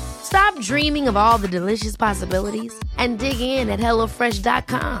 Stop dreaming of all the delicious possibilities and dig in at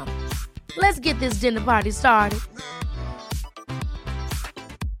HelloFresh.com. Let's get this dinner party started.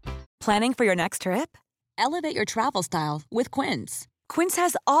 Planning for your next trip? Elevate your travel style with Quince. Quince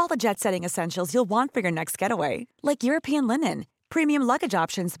has all the jet-setting essentials you'll want for your next getaway, like European linen, premium luggage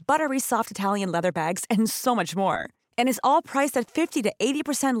options, buttery soft Italian leather bags, and so much more. And is all priced at 50 to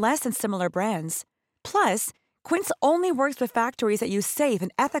 80% less than similar brands. Plus, Quince only works with factories that use safe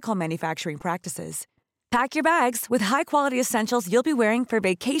and ethical manufacturing practices. Pack your bags with high-quality essentials you'll be wearing for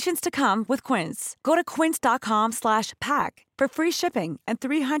vacations to come with Quince. Go to quince.com/pack for free shipping and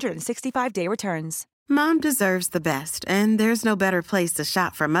 365-day returns. Mom deserves the best, and there's no better place to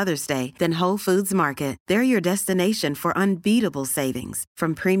shop for Mother's Day than Whole Foods Market. They're your destination for unbeatable savings,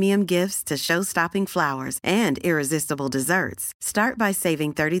 from premium gifts to show-stopping flowers and irresistible desserts. Start by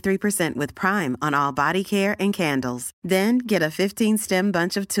saving 33% with Prime on all body care and candles. Then get a 15-stem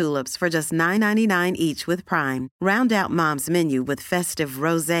bunch of tulips for just $9.99 each with Prime. Round out Mom's menu with festive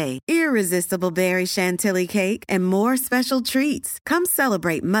rosé, irresistible berry chantilly cake, and more special treats. Come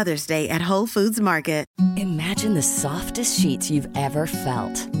celebrate Mother's Day at Whole Foods Market. Imagine the softest sheets you've ever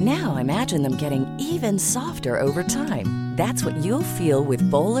felt. Now imagine them getting even softer over time. That's what you'll feel with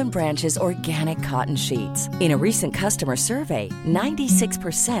Boll & Branch's organic cotton sheets. In a recent customer survey,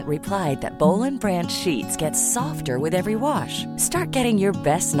 96% replied that Boll & Branch sheets get softer with every wash. Start getting your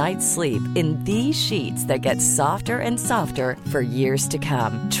best night's sleep in these sheets that get softer and softer for years to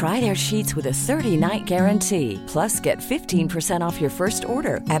come. Try their sheets with a 30-night guarantee. Plus, get 15% off your first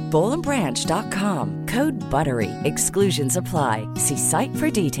order at bollandbranch.com. Code BUTTERY. Exclusions apply. See site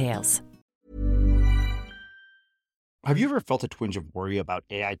for details. Have you ever felt a twinge of worry about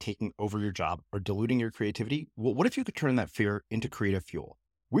AI taking over your job or diluting your creativity? Well, what if you could turn that fear into creative fuel?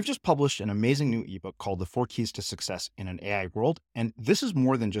 We've just published an amazing new ebook called The 4 Keys to Success in an AI World, and this is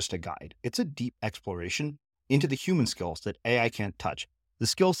more than just a guide. It's a deep exploration into the human skills that AI can't touch, the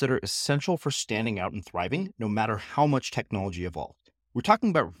skills that are essential for standing out and thriving, no matter how much technology evolved. We're talking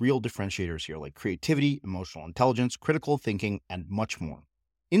about real differentiators here, like creativity, emotional intelligence, critical thinking, and much more.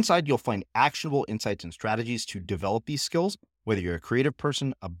 Inside, you'll find actionable insights and strategies to develop these skills, whether you're a creative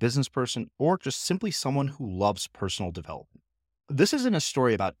person, a business person, or just simply someone who loves personal development. This isn't a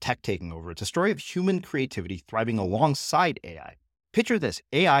story about tech taking over. It's a story of human creativity thriving alongside AI. Picture this: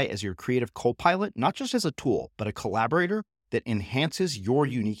 AI as your creative co-pilot, not just as a tool, but a collaborator that enhances your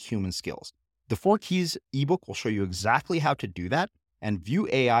unique human skills. The 4 Keys ebook will show you exactly how to do that and view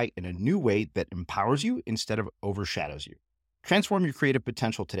AI in a new way that empowers you instead of overshadows you. Transform your creative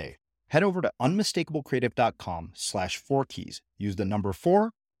potential today. Head over to unmistakablecreative.com/4keys. Use the number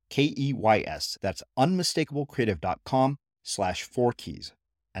 4, KEYS. That's unmistakablecreative.com/4keys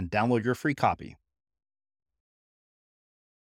and download your free copy.